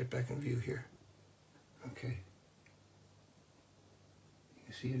 Let me get back in view here. Okay.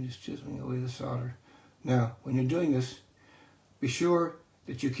 You see, I'm just chiseling away the solder. Now, when you're doing this, be sure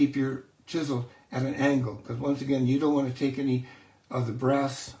that you keep your chisel at an angle, because once again, you don't want to take any of the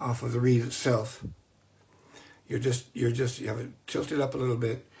brass off of the reed itself. You have it tilted up a little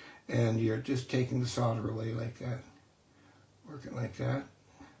bit, and you're just taking the solder away like that. Work it like that.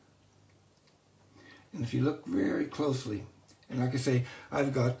 And if you look very closely, and like I say,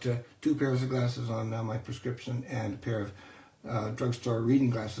 I've got 2 pairs of glasses on now, my prescription, and a pair of drugstore reading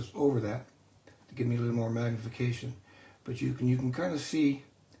glasses over that to give me a little more magnification. But you can kind of see,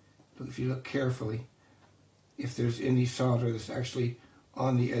 if you look carefully, if there's any solder that's actually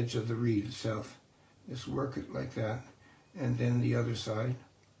on the edge of the reed itself. Just work it like that, and then the other side.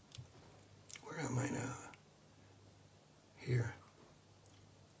 Where am I now? Here.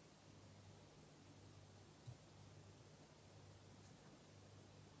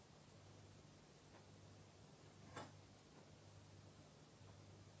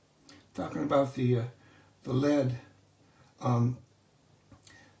 Talking about the lead, some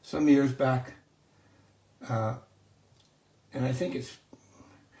years back, and I think it's,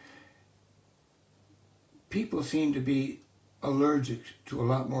 people seem to be allergic to a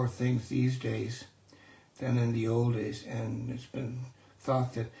lot more things these days than in the old days, and it's been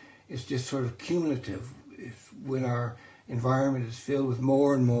thought that it's just sort of cumulative. When our environment is filled with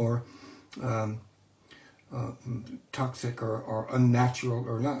more and more toxic or unnatural,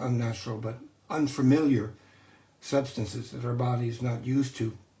 or not unnatural, but unfamiliar substances that our body is not used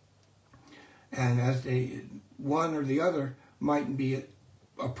to, and as one or the other mightn't be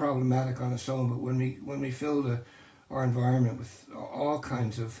a problematic on its own, but when we fill our environment with all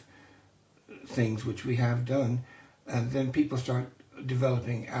kinds of things, which we have done, and then people start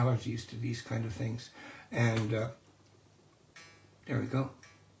developing allergies to these kind of things. And there we go.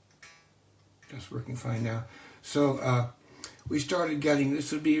 That's working fine now. So we started getting,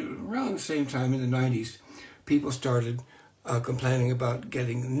 this would be around the same time in the 90s, people started complaining about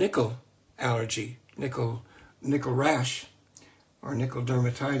getting nickel allergy, nickel rash, or nickel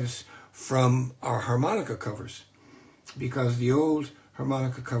dermatitis from our harmonica covers, because the old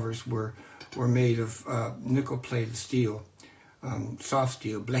harmonica covers were made of nickel-plated steel, soft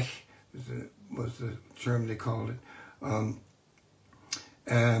steel, blech was the term they called it,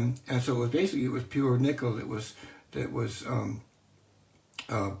 and so it was pure nickel that was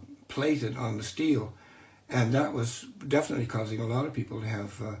plated on the steel, and that was definitely causing a lot of people to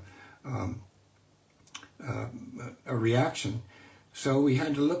have a reaction. So we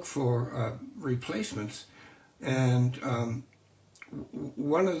had to look for replacements And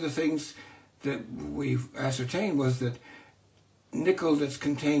one of the things that we've ascertained was that nickel that's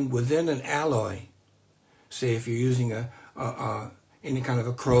contained within an alloy, say if you're using any kind of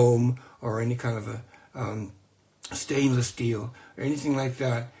a chrome or any kind of a stainless steel or anything like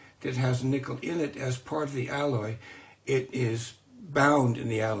that that has nickel in it as part of the alloy, it is bound in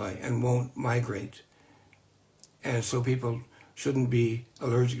the alloy and won't migrate. And so people shouldn't be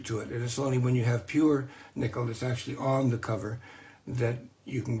allergic to it. And it's only when you have pure nickel that's actually on the cover that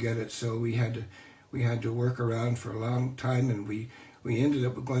you can get it. So we had to work around for a long time, and we ended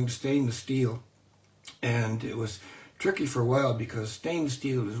up going to stainless steel. And it was tricky for a while because stainless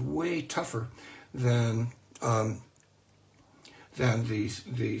steel is way tougher than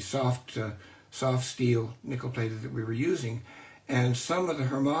the soft steel nickel plated that we were using. And some of the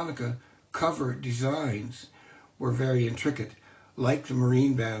harmonica cover designs were very intricate, like the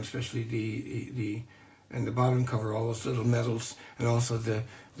marine band, especially the and the bottom cover, all those little medals, and also the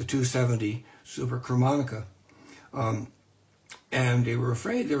 270 Super Harmonica. And they were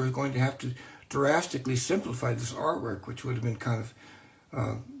afraid they were going to have to drastically simplify this artwork, which would have been kind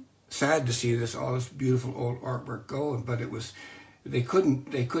of sad to see all this beautiful old artwork go. But it was, they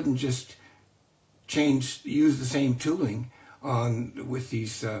couldn't just use the same tooling with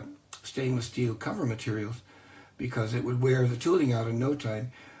these stainless steel cover materials, because it would wear the tooling out in no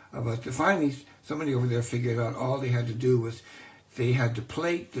time. But finally, somebody over there figured out all they had to do was they had to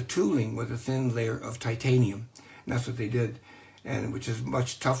plate the tooling with a thin layer of titanium. And that's what they did, and which is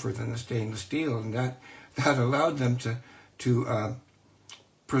much tougher than the stainless steel. And that allowed them to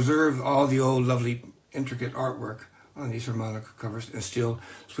preserve all the old, lovely, intricate artwork on these harmonica covers and still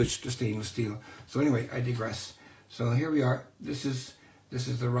switch to stainless steel. So anyway, I digress. So here we are. This is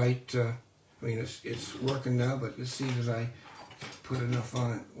the right. I mean, it's working now, but let's see that I put enough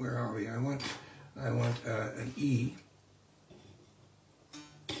on it. Where are we? I want an E.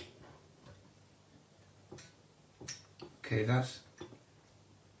 Okay, that's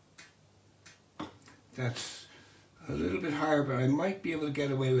a little bit higher, but I might be able to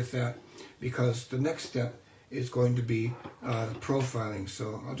get away with that because the next step is going to be profiling.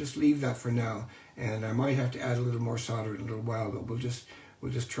 So I'll just leave that for now, and I might have to add a little more solder in a little while, but we'll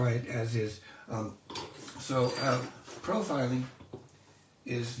just try it as is. So profiling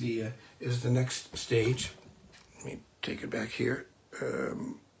is the next stage. Let me take it back here.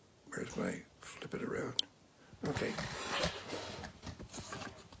 Where's my flip it around? Okay.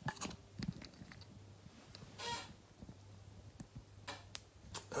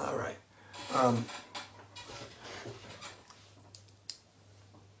 All right.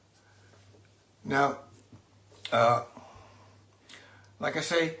 Now, like I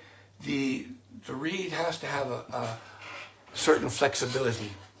say, the reed has to have a certain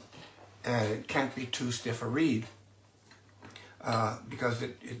flexibility, and it can't be too stiff a reed because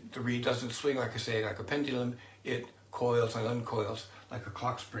the reed doesn't swing, like I say, like a pendulum. It coils and uncoils like a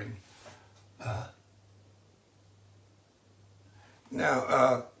clock spring.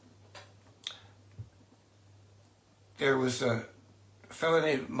 Now, there was a fellow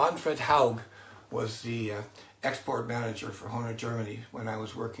named Manfred Haug was the export manager for Hohner, Germany when I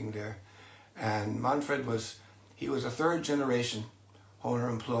was working there. And Manfred was a third generation Hohner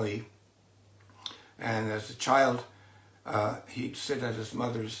employee. And as a child, he'd sit at his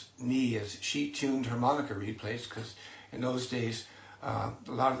mother's knee as she tuned harmonica reed plates, because in those days, a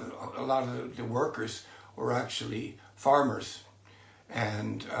lot of the workers were actually farmers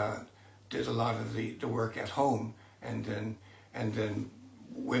and did a lot of the work at home, and then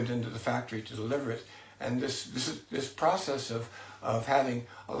went into the factory to deliver it. And this process of having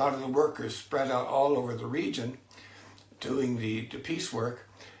a lot of the workers spread out all over the region doing the piecework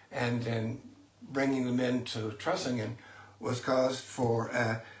and then bringing them into Trussingen was cause for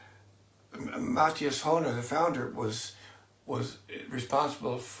Matthias Hohner, the founder, was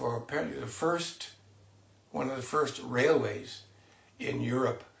responsible for apparently one of the first railways in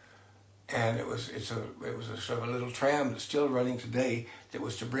Europe. And it was a sort of a little tram that's still running today that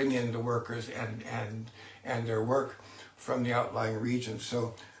was to bring in the workers and their work from the outlying regions.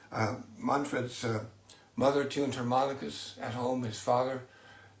 So Manfred's mother tuned harmonicas at home, his father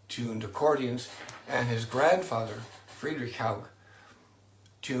tuned accordions, and his grandfather, Friedrich Haug,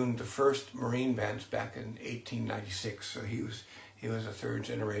 tuned the first marine bands back in 1896. So he was a third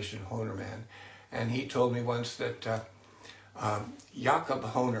generation Hohner man. And he told me once that Jakob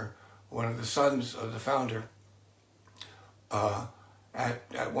Hohner, one of the sons of the founder,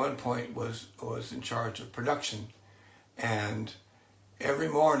 at one point was in charge of production, and every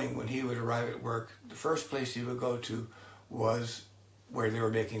morning when he would arrive at work, the first place he would go to was where they were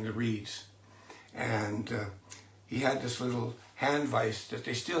making the reeds. and he had this little hand vise that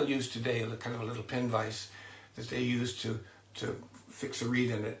they still use today, kind of a little pin vise that they use to fix a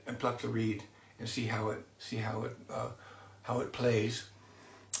reed in it and pluck the reed and see how it plays.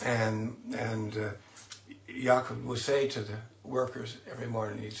 And Jakob would say to the workers every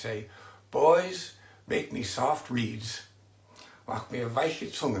morning, he'd say, "Boys, make me soft reeds, mach mir weiche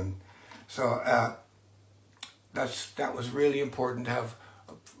Zungen." So that was really important to have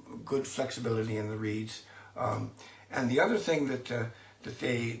good flexibility in the reeds. And the other thing that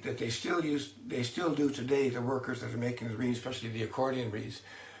they still do today, the workers that are making the reeds, especially the accordion reeds,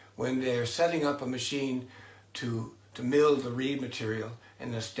 when they're setting up a machine to mill the reed material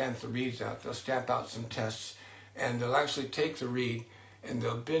and they'll stamp the reeds out, they'll stamp out some tests, and they'll actually take the reed and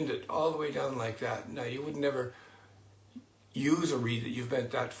they'll bend it all the way down like that. Now, you would never use a reed that you've bent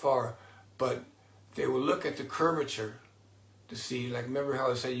that far, but they will look at the curvature to see, like, remember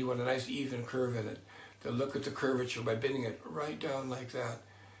how I said you want a nice even curve in it? They'll look at the curvature by bending it right down like that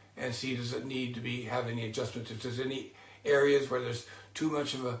and see, does it need to have any adjustments? If there's any areas where there's too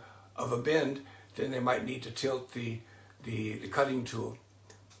much of a bend, then they might need to tilt the cutting tool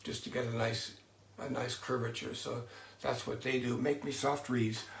just to get a nice curvature. So that's what they do. Make me soft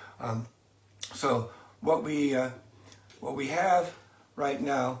reeds. So what we have right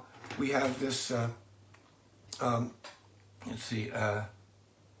now, we have this. Let's see.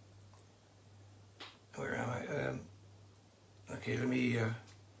 Where am I? Okay, let me.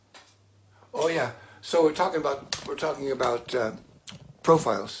 Oh yeah. So we're talking about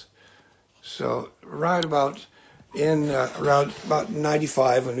profiles. So right about around about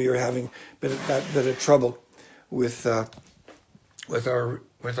 95, when we were having that bit of trouble with our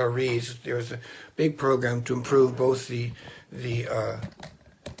reeds, there was a big program to improve both the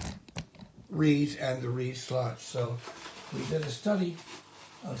reeds and the reed slots. So we did a study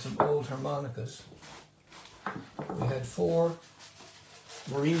on some old harmonicas. We had 4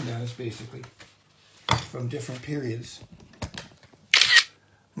 marine bands, basically, from different periods.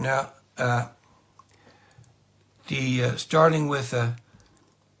 Now, starting with a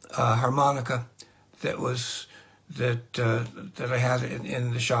harmonica that I had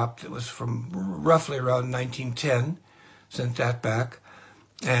in the shop that was from roughly around 1910, sent that back,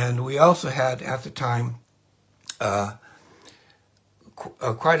 and we also had at the time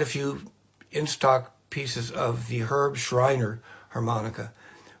quite a few in stock pieces of the Herb Schreiner harmonica,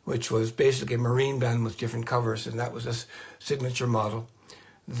 which was basically a marine band with different covers, and that was a signature model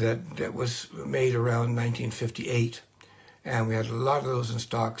that was made around 1958, and we had a lot of those in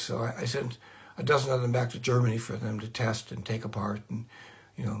stock. So I sent a dozen of them back to Germany for them to test and take apart and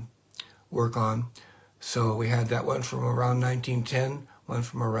work on. So we had that one from around 1910, one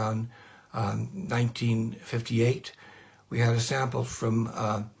from around 1958. We had a sample from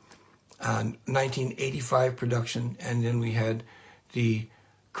 1985 production, and then we had the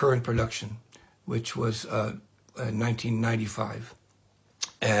current production, which was 1995.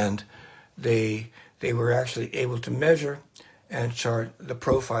 And they were actually able to measure and chart the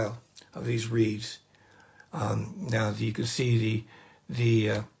profile of these reeds. Now you can see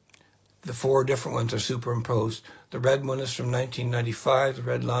the 4 different ones are superimposed. The red one is from 1995, the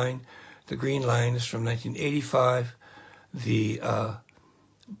red line. The green line is from 1985. The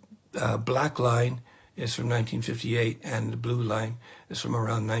black line is from 1958, and the blue line is from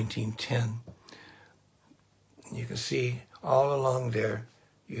around 1910. You can see all along there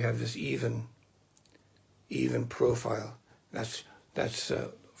you have this even profile. That's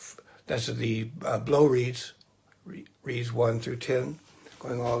the blow reeds, reeds 1 through 10,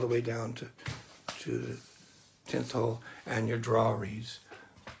 going all the way down to the 10th hole, and your draw reeds.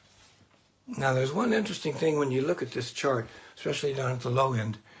 Now there's one interesting thing when you look at this chart, especially down at the low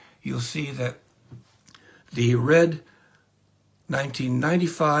end. You'll see that the red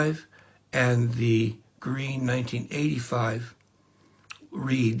 1995 and the green 1985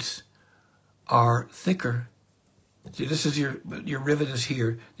 reeds are thicker. See, this is your rivet is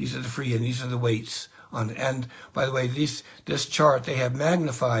here. These are the free end. These are the weights on it. And by the way, this chart, they have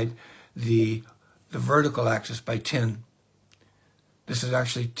magnified the vertical axis by 10. This is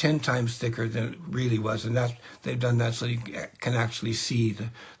actually 10 times thicker than it really was, and they've done that so you can actually see the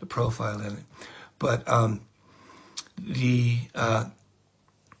profile in it. But the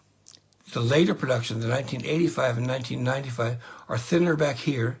later production, the 1985 and 1995, are thinner back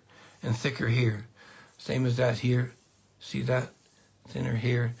here and thicker here. Same as that here. See that? Thinner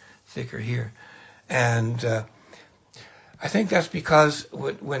here, thicker here. And I think that's because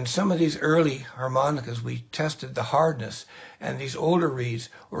when some of these early harmonicas, we tested the hardness, and these older reeds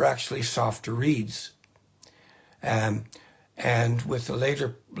were actually softer reeds. And And with the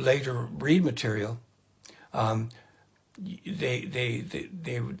later reed material, they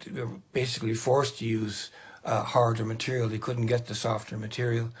were basically forced to use harder material. They couldn't get the softer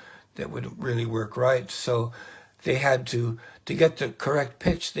material that would really work right. So they had to get the correct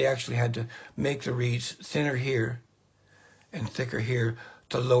pitch, they actually had to make the reeds thinner here and thicker here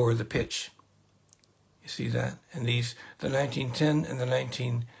to lower the pitch. You see that? And these, the 1910 and the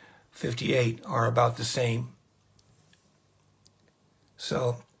 1958 are about the same.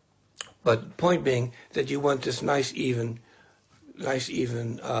 So, but the point being that you want this nice even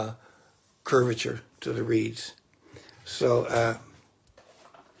curvature to the reeds. So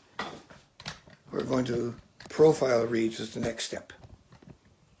we're going to profile the reeds as the next step.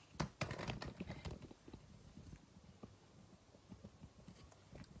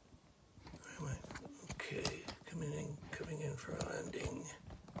 Okay, coming in for a landing.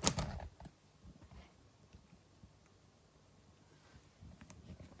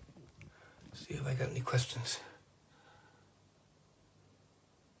 See if I got any questions.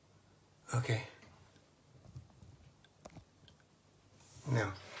 Okay.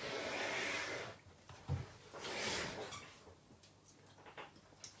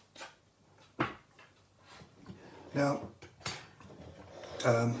 Now,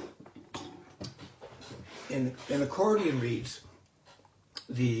 in accordion reeds,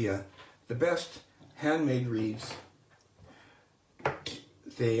 the best handmade reeds,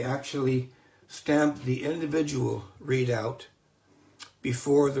 they actually stamp the individual reed out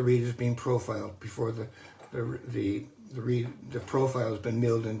before the reed is being profiled, before the profile has been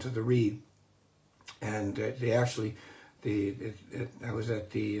milled into the reed. And they actually, I was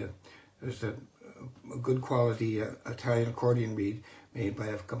at there's a good quality Italian accordion reed made by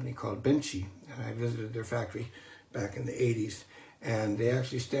a company called Benci, and I visited their factory back in the 80s, and they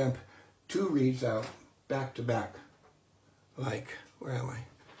actually stamp two reeds out back to back, like, where am I?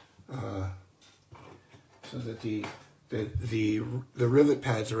 So that the rivet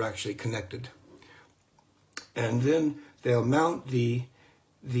pads are actually connected, and then they'll mount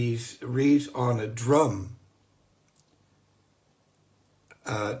these reeds on a drum,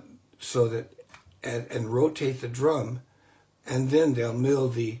 so that and rotate the drum, and then they'll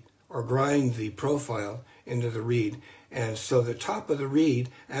mill or grind the profile into the reed. And so the top of the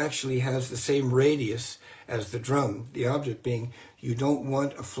reed actually has the same radius as the drum. The object being, you don't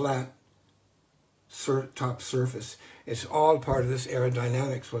want a flat top surface. It's all part of this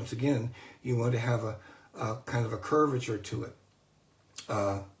aerodynamics. Once again, you want to have a kind of a curvature to it.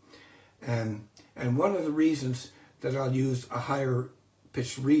 And one of the reasons that I'll use a higher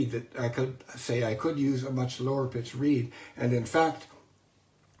pitched reed, that I could use a much lower pitched reed, and in fact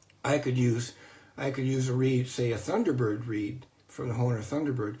I could use a reed, say a Thunderbird reed from the Hohner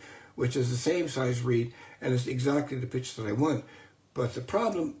Thunderbird, which is the same size reed and it's exactly the pitch that I want. But the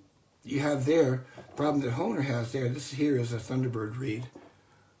problem you have there, the problem that Hohner has there, this here is a Thunderbird reed.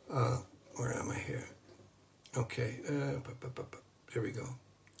 Where am I here? Okay, there we go.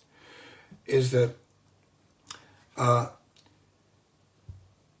 Is that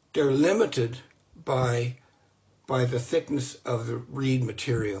they're limited by the thickness of the reed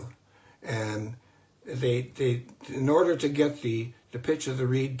material, and they in order to get the pitch of the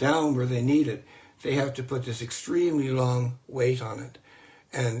reed down where they need it, they have to put this extremely long weight on it,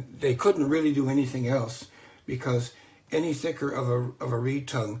 and they couldn't really do anything else, because any thicker of a reed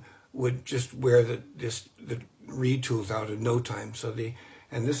tongue would just wear the reed tools out in no time. So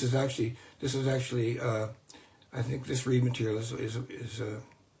this is actually I think this reed material is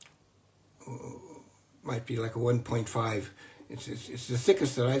might be like a 1.5. It's the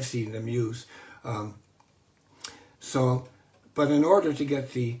thickest that I've seen them use. But in order to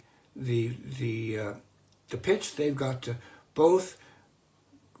get the pitch, they've got to both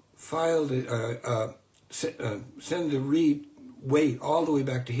file send the reed weight all the way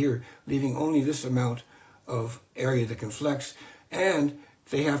back to here, leaving only this amount of area that can flex, and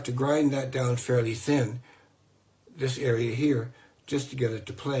they have to grind that down fairly thin, this area here, just to get it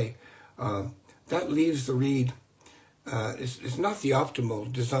to play. That leaves the reed, it's not the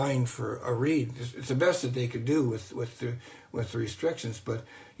optimal design for a reed. It's the best that they could do with the restrictions, but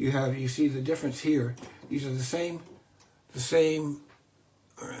you see the difference here. These are the same,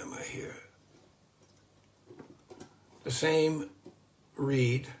 where am I here? The same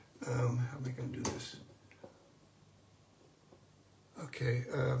reed. How am I going to do this? Okay,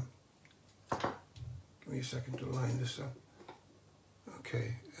 give me a second to line this up.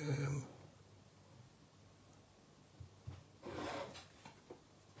 Okay.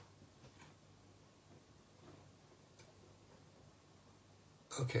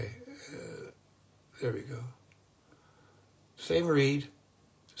 Okay, there we go. same reed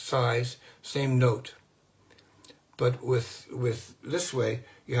size, same note. But with this way,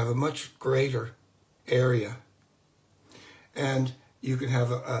 you have a much greater area, and you can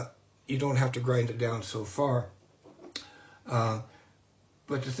have you don't have to grind it down so far. But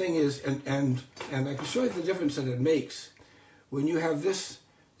the thing is, and I can show you the difference that it makes when you have this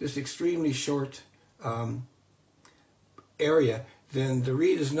extremely short area. Then the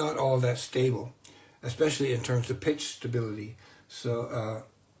reed is not all that stable, especially in terms of pitch stability. So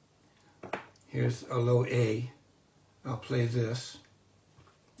here's a low A. I'll play this.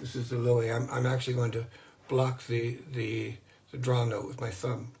 This is the low A. I'm actually going to block the draw note with my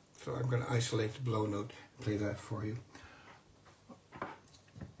thumb. So I'm going to isolate the blow note and play that for you.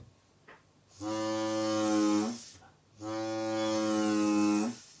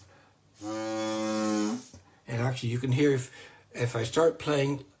 And actually you can hear if I start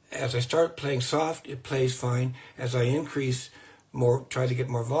playing, as I start playing soft, it plays fine. As I increase more, try to get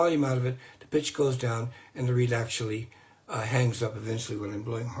more volume out of it, the pitch goes down and the reed actually hangs up eventually when I'm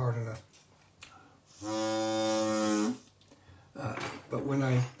blowing hard enough. But when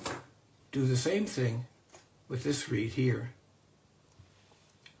I do the same thing with this reed here,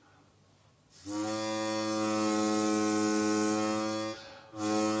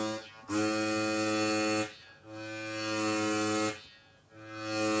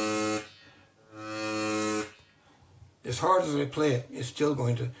 as hard as I play it, it's still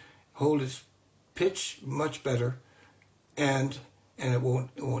going to hold its pitch much better, and it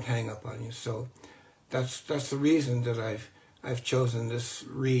won't hang up on you. So that's the reason that I've chosen this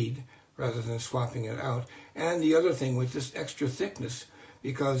reed rather than swapping it out. And the other thing with this extra thickness,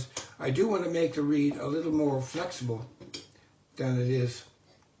 because I do want to make the reed a little more flexible than it is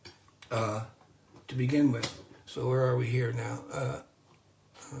to begin with. So where are we here now?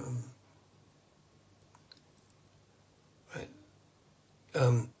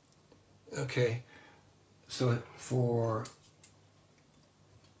 Okay, so for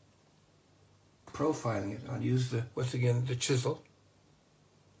profiling it, I'll use once again the chisel,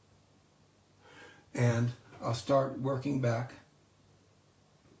 and I'll start working back,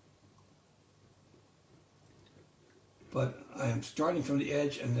 but I'm starting from the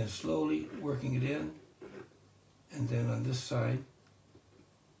edge and then slowly working it in, and then on this side.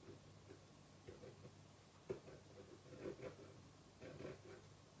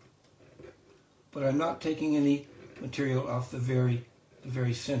 But I'm not taking any material off the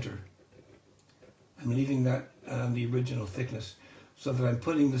very center. I'm leaving that on the original thickness, so that I'm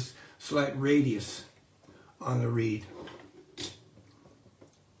putting this slight radius on the reed.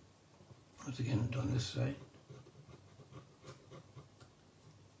 Once again, on this side.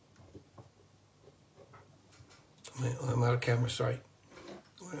 I'm out of camera, sorry.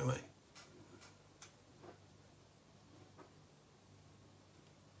 Where am I?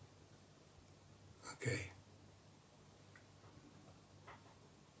 Okay.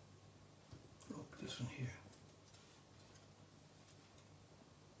 Oh, this one here.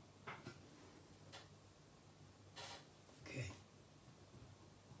 Okay.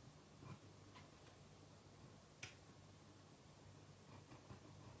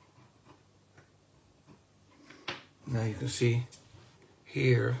 Now you can see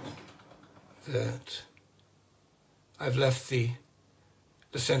here that I've left the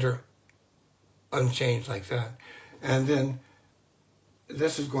center unchanged like that, and then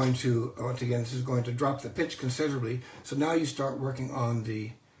this is going to, once again, this is going to drop the pitch considerably. So now you start working on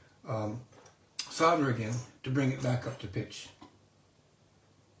the solder again to bring it back up to pitch,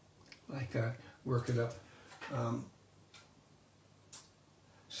 like that. Work it up.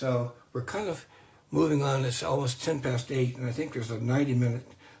 So we're kind of moving on. It's almost 10 past 8, and I think there's a 90-minute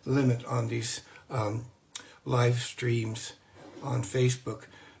limit on these live streams on Facebook.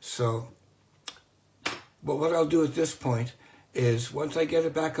 So, but what I'll do at this point is, once I get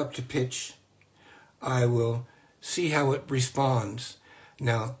it back up to pitch, I will see how it responds.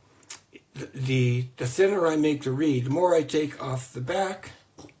 Now, the thinner I make the reed, the more I take off the back.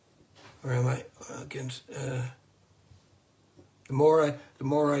 Where am I? Against the more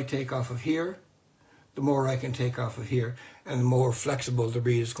I take off of here, the more I can take off of here, and the more flexible the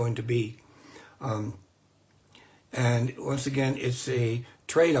reed is going to be. And once again, it's a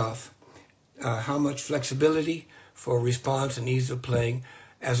trade-off. How much flexibility for response and ease of playing,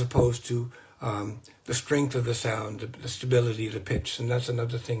 as opposed to the strength of the sound, the stability of the pitch. And that's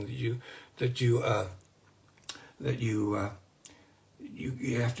another thing that you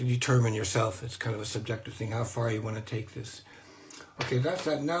have to determine yourself. It's kind of a subjective thing, how far you want to take this. Okay, that's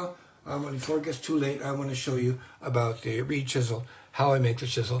that. Now, before it gets too late, I want to show you about the reed chisel, how I make the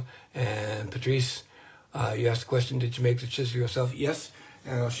chisel. And Patrice, You asked the question, did you make the chisel yourself? Yes,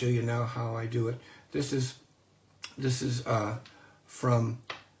 and I'll show you now how I do it. This is from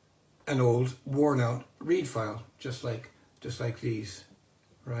an old worn-out reed file, just like these,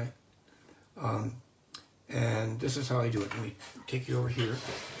 right? And this is how I do it. Let me take you over here.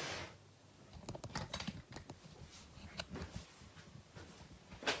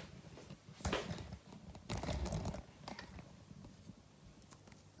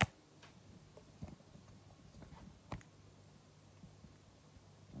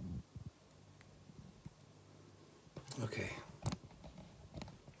 Okay.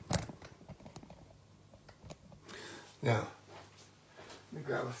 Now, let me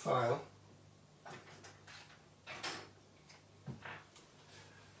grab a file.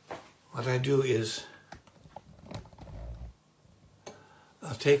 What I do is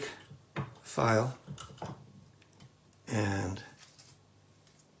I'll take a file and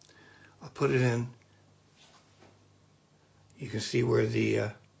I'll put it in. You can see where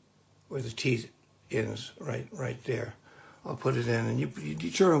the teeth is, right there. I'll put it in, and you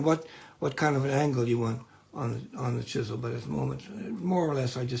determine what kind of an angle you want on the chisel. But at the moment, more or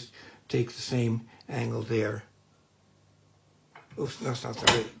less, I just take the same angle there. Oops, that's not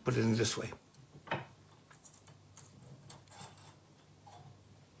the way. Put it in this way.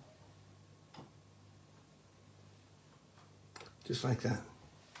 Just like that.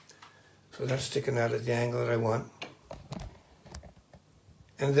 So that's sticking out at the angle that I want.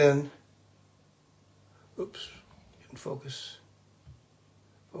 And then, oops, didn't focus.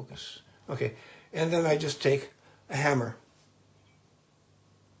 Focus. Okay, and then I just take a hammer.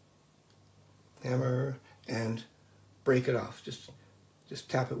 Hammer and break it off. Just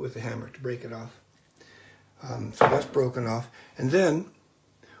tap it with the hammer to break it off. So that's broken off. And then,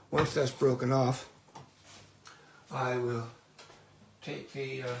 once that's broken off, I will take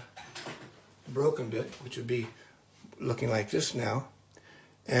the broken bit, which would be looking like this now,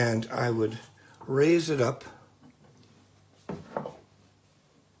 and I would raise it up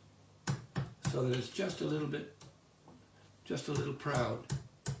so that it's just a little proud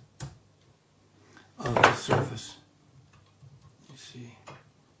of the surface. Let's see.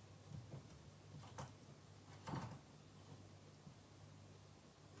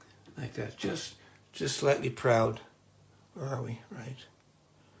 Like that, just slightly proud. Where are we? Right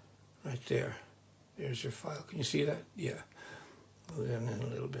there. There's your file. Can you see that? Yeah. Move that in a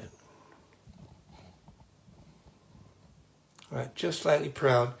little bit. All right, just slightly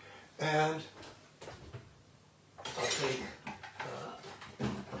proud. And I'll take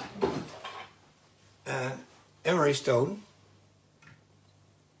an emery stone.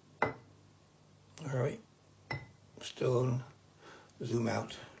 All right. Stone. Zoom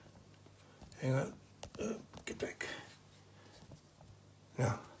out. Hang on. Get back.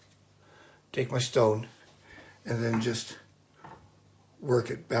 Now, take my stone and then just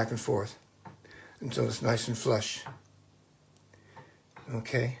work it back and forth until it's nice and flush.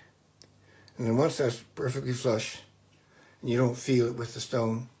 Okay? And then once that's perfectly flush and you don't feel it with the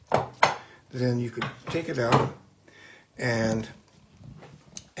stone, then you could take it out and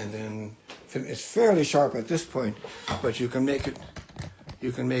then it's fairly sharp at this point, but you can make it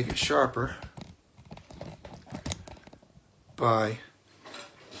sharper by,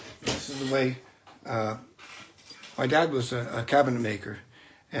 this is the way, my dad was a cabinet maker,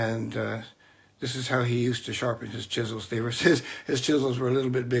 and this is how he used to sharpen his chisels. They were his chisels were a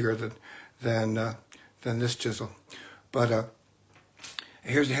little bit bigger than this chisel, but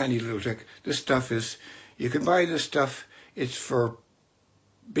here's a handy little trick. This stuff is, you can buy this stuff. It's for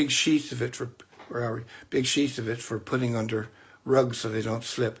big sheets of it for putting under rugs so they don't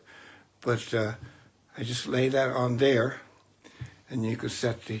slip. But I just lay that on there, and you could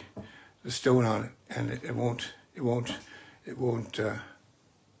set the stone on it, and it won't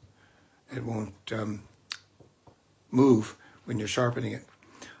move when you're sharpening it.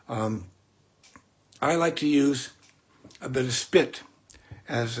 I like to use a bit of spit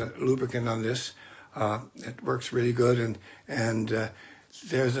as a lubricant on this. It works really good, and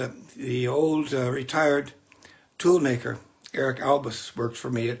there's the old retired tool maker, Eric Albus, worked for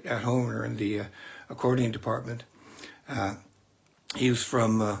me at Hohner in the accordion department. He was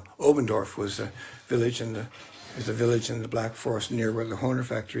from Obendorf, was a village in the Black Forest near where the Hohner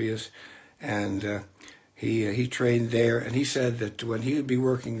factory is, and he trained there. And he said that when he would be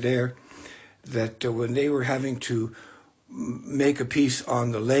working there, that when they were having to make a piece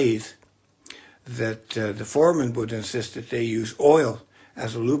on the lathe, that the foreman would insist that they use oil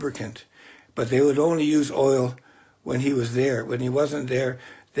as a lubricant, but they would only use oil when he was there. When he wasn't there,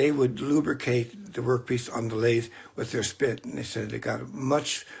 they would lubricate the workpiece on the lathe with their spit, and they said they got a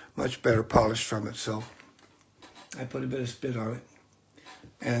much better polish from it. So I put a bit of spit on it,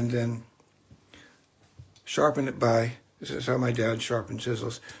 and then sharpen it by, this is how my dad sharpened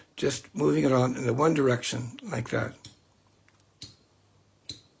chisels, just moving it on in the one direction like that.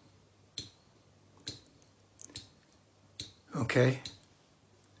 Okay?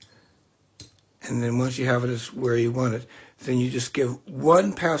 And then once you have it as where you want it, then you just give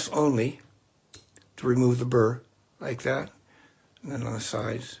one pass only to remove the burr, like that, and then on the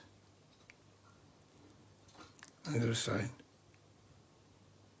sides, on the other side.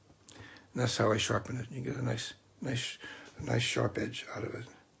 And that's how I sharpen it. You get a nice sharp edge out of it.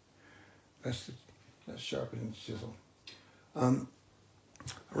 That's sharpening the chisel.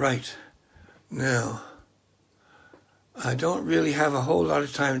 Right. Now, I don't really have a whole lot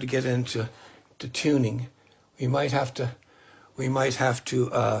of time to get into tuning. We might have to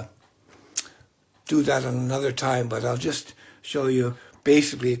do that on another time, but I'll just show you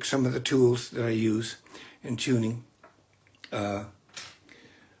basically some of the tools that I use in tuning. I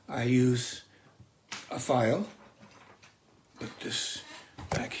use a file. Put this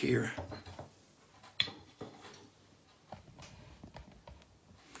back here.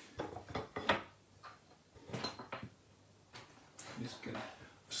 Just get a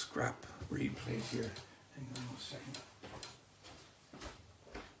scrap reed plate here. Hang on a second.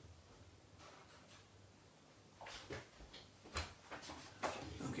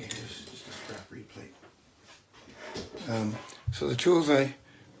 Okay, here's just a scrap reed plate. So the tools I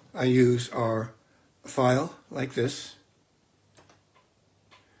use are a file like this,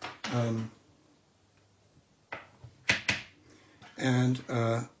 and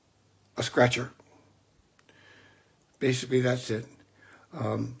a scratcher. Basically, that's it.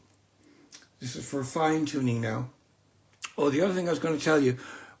 This is for fine tuning now. Oh, the other thing I was going to tell you,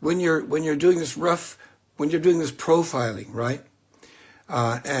 when you're doing this profiling, right,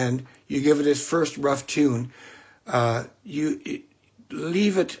 and you give it its first rough tune, you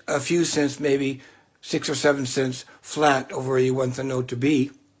leave it a few cents, maybe 6 or 7 cents flat over where you want the note to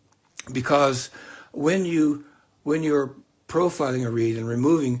be, because when you're profiling a reed and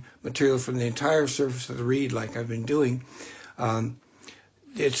removing material from the entire surface of the reed, like I've been doing,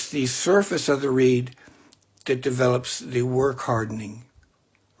 it's the surface of the reed that develops the work hardening,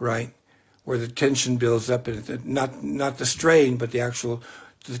 right, where the tension builds up in it, not the strain, but the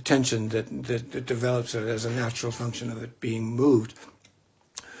tension that develops it as a natural function of it being moved.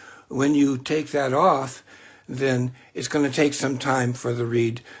 When you take that off, then it's going to take some time for the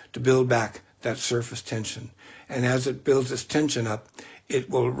reed to build back that surface tension. And as it builds its tension up, it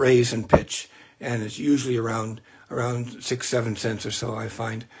will raise in pitch. And it's usually around 6-7 cents or so, I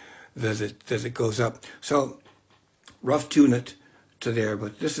find, that it goes up. So rough tune it to there,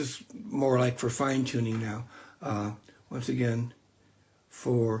 but this is more like for fine tuning now. Once again,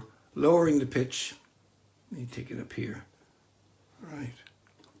 for lowering the pitch, let me take it up here. All right.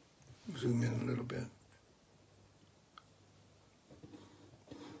 Zoom in a little bit.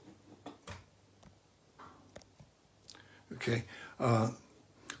 Okay, for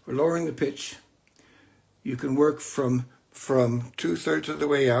lowering the pitch, you can work from 2/3 of the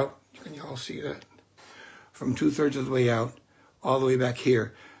way out. Can you all see that? From 2/3 of the way out, all the way back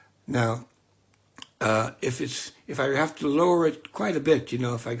here. Now, if I have to lower it quite a bit,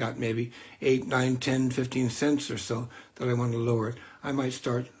 if I got maybe 8, 9, 10, 15 cents or so that I want to lower it, I might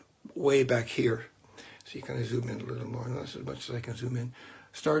start way back here. So you kind of zoom in a little more, not as much as I can zoom in.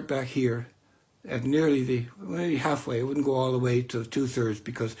 Start back here at maybe halfway. It wouldn't go all the way to 2/3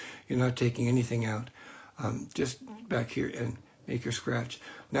 because you're not taking anything out. Just back here and make your scratch.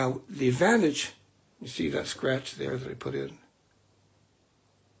 Now, the advantage, you see that scratch there that I put in?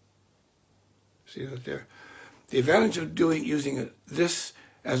 See that there? The advantage of using this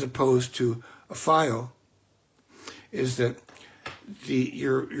as opposed to a file is that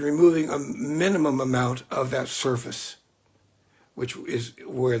you're removing a minimum amount of that surface, which is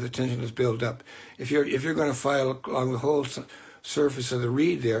where the tension is built up. If you're going to file along the whole surface of the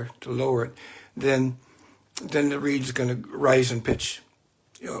reed there to lower it, then the reed's going to rise in pitch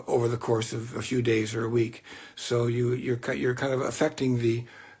over the course of a few days or a week. So you're kind of affecting the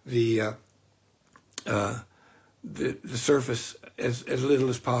surface as little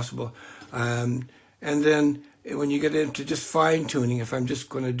as possible, and then when you get into just fine tuning, if I'm just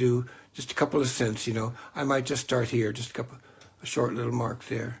going to do just a couple of cents, I might just start here, just a short little mark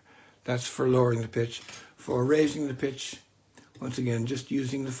there. That's for lowering the pitch. For raising the pitch, once again, just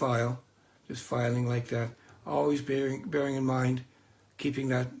using the file, just filing like that, always bearing in mind keeping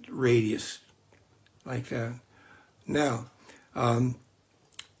that radius like that. Now, if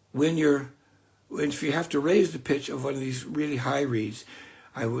you have to raise the pitch of one of these really high reeds,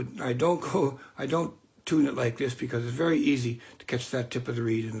 I don't tune it like this because it's very easy to catch that tip of the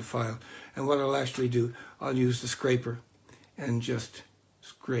reed in the file. And what I'll actually do, I'll use the scraper and just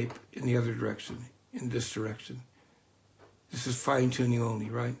scrape in the other direction, in this direction. This is fine tuning only,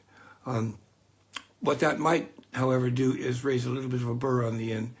 right? What that might, however, do is raise a little bit of a burr on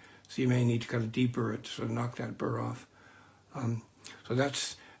the end, so you may need to kind of deburr it to sort of knock that burr off. So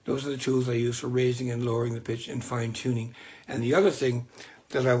those are the tools I use for raising and lowering the pitch and fine tuning. And the other thing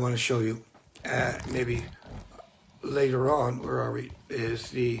that I want to show you, maybe later on, where are we, is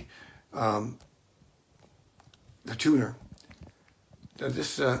the tuner. Now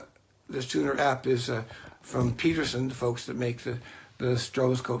this tuner app is from Peterson, the folks that make the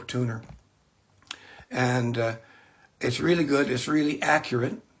stroboscope tuner. And it's really good. It's really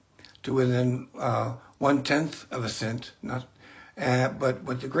accurate to within 1/10 of a cent.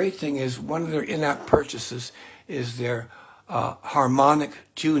 But the great thing is, one of their in-app purchases is their harmonic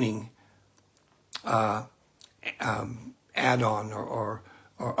tuning add-on or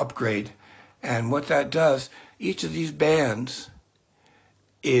upgrade. And what that does, each of these bands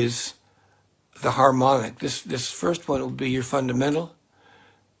is the harmonic. This first one will be your fundamental,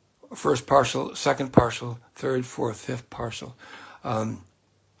 first partial, second partial, third, fourth, fifth partial. And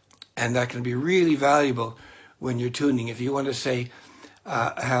that can be really valuable when you're tuning. If you want to say,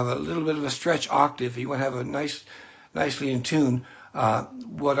 have a little bit of a stretch octave, you want to have a nicely in tune,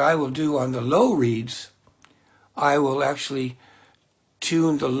 what I will do on the low reeds, I will actually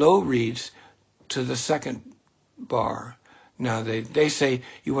tune the low reeds to the second bar. Now they say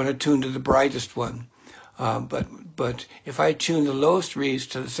you want to tune to the brightest one, but if I tune the lowest reeds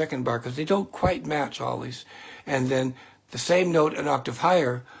to the second bar, because they don't quite match always, and then the same note an octave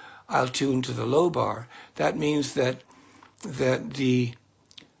higher, I'll tune to the low bar. That means that the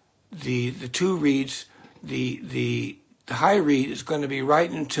two reeds, the high reed is going to be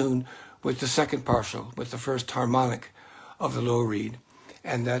right in tune with the second partial, with the first harmonic of the low reed.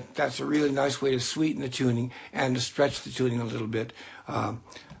 And that's a really nice way to sweeten the tuning and to stretch the tuning a little bit.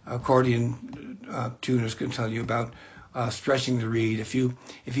 Accordion tuners can tell you about stretching the reed. If you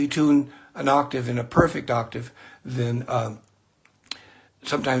tune an octave in a perfect octave, then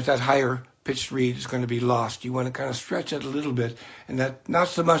sometimes that higher pitched reed is going to be lost. You want to kind of stretch it a little bit, and that not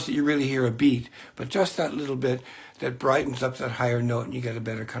so much that you really hear a beat, but just that little bit that brightens up that higher note, and you get a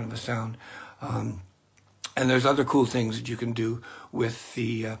better kind of a sound. And there's other cool things that you can do with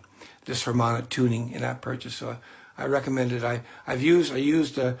this harmonic tuning in that purchase. So I recommend it. I used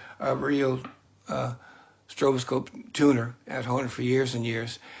a real stroboscope tuner at Hohner for years and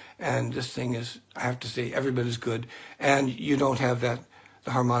years, and this thing is, I have to say, every bit as good. And you don't have the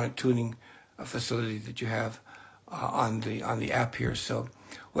harmonic tuning facility that you have on the app here. So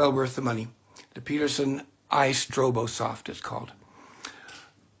well worth the money. The Peterson iStrobosoft it's called.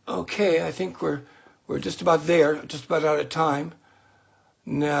 Okay, I think we're just about there, just about out of time.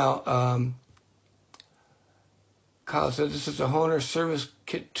 Now, Kyle said this is a Hohner service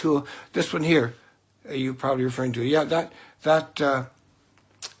kit tool. This one here, you're probably referring to. Yeah,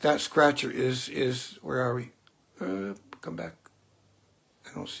 that scratcher is where are we? Come back.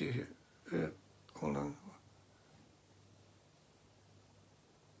 I don't see it here. Hold on.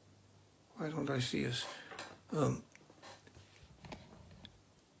 Why don't I see us?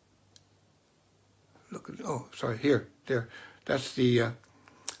 Look at, oh, sorry, here, there. That's the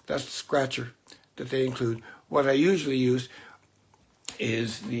scratcher that they include. What I usually use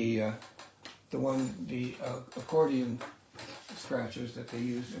is the accordion scratchers that they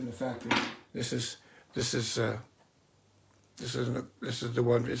use in the factory. This is the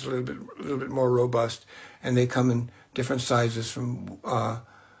one. It's a little bit more robust, and they come in different sizes from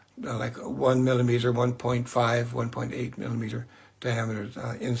like 1 millimeter, 1.5, 1.8 millimeter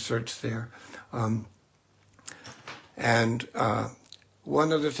diameter inserts there. And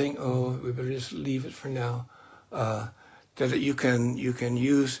one other thing, we better just leave it for now, that you can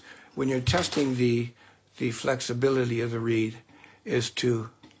use when you're testing the flexibility of the reed is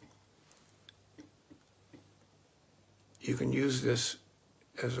you can use this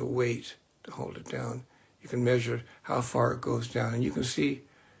as a weight to hold it down. You can measure how far it goes down, and you can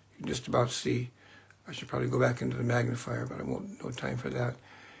just about see. I should probably go back into the magnifier, but I won't, no time for that.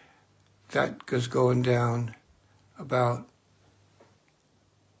 That goes going down about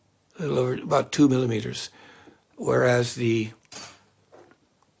a little over, about 2 millimeters, whereas the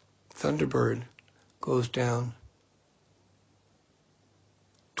Thunderbird goes down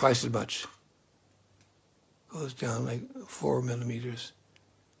twice as much. Goes down like 4 millimeters.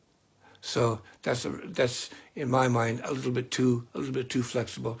 So that's in my mind a little bit too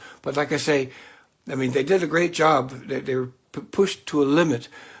flexible. But like I say, I mean, they did a great job. They were pushed to a limit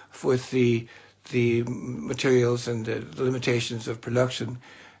with the the materials and the limitations of production,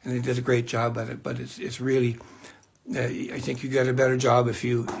 and they did a great job at it. But it's really, I think you get a better job if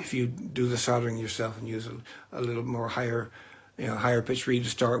you do the soldering yourself and use a little more higher pitch reed to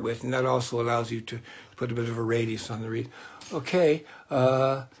start with, and that also allows you to put a bit of a radius on the reed. Okay,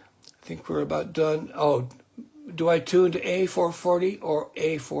 I think we're about done. Oh, do I tune to A440 or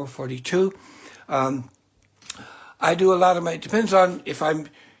A442? I do a lot of it depends on if I'm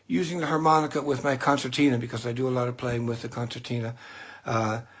using the harmonica with my concertina, because I do a lot of playing with the concertina.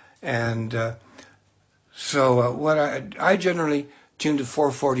 So what I generally tune to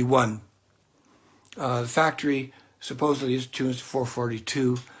 441. The factory supposedly is tuned to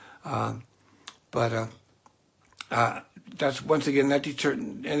 442, but that's once again that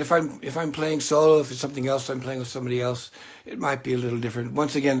and if I'm playing solo, if it's something else I'm playing with somebody else, it might be a little different.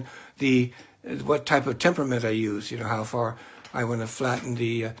 Once again, what type of temperament I use, how far I want to flatten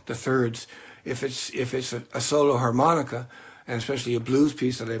the thirds. If it's a solo harmonica, and especially a blues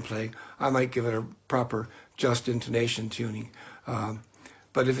piece that I'm playing, I might give it a proper just intonation tuning.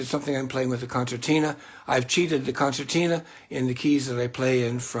 But if it's something I'm playing with the concertina, I've cheated the concertina in the keys that I play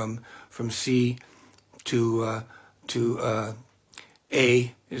in from C to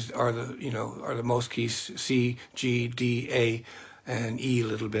A are the most keys, C, G, D, A, and E a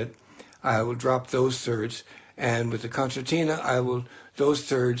little bit. I will drop those thirds, and with the concertina, those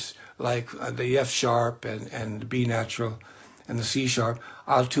thirds, like the F sharp and the B natural and the C sharp,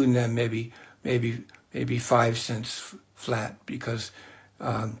 I'll tune them maybe 5 cents flat, because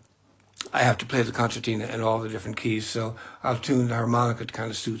I have to play the concertina in all the different keys, so I'll tune the harmonica to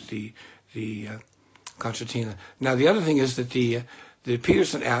kind of suit the concertina. Now the other thing is that the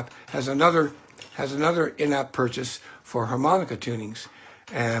Peterson app has another in-app purchase for harmonica tunings,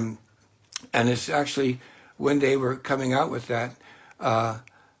 and it's actually, when they were coming out with that,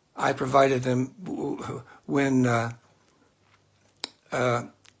 I provided them when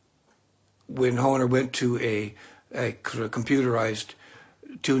Hohner went to a computerized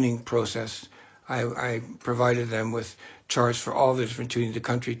tuning process. I provided them with charts for all the different tuning, the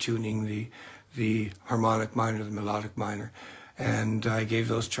country tuning, the harmonic minor, the melodic minor, and I gave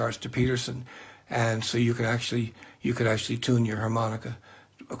those charts to Peterson, and so you could actually tune your harmonica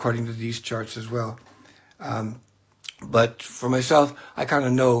according to these charts as well. But for myself, I kind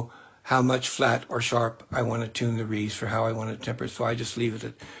of know how much flat or sharp I want to tune the reeds for how I want to temper it, so I just leave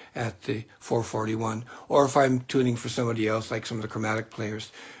it at the 441. Or if I'm tuning for somebody else, like some of the chromatic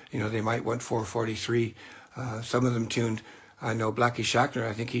players, they might want 443. Some of them tuned, I know Blackie Shackner,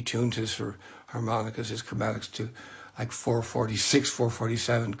 I think he tuned his for harmonicas, his chromatics, to like 446,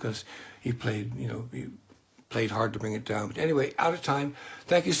 447, because he played, he played hard to bring it down. But anyway, out of time.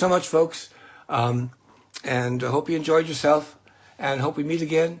 Thank you so much, folks. And I hope you enjoyed yourself, and hope we meet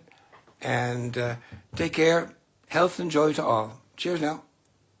again. And take care. Health and joy to all. Cheers now.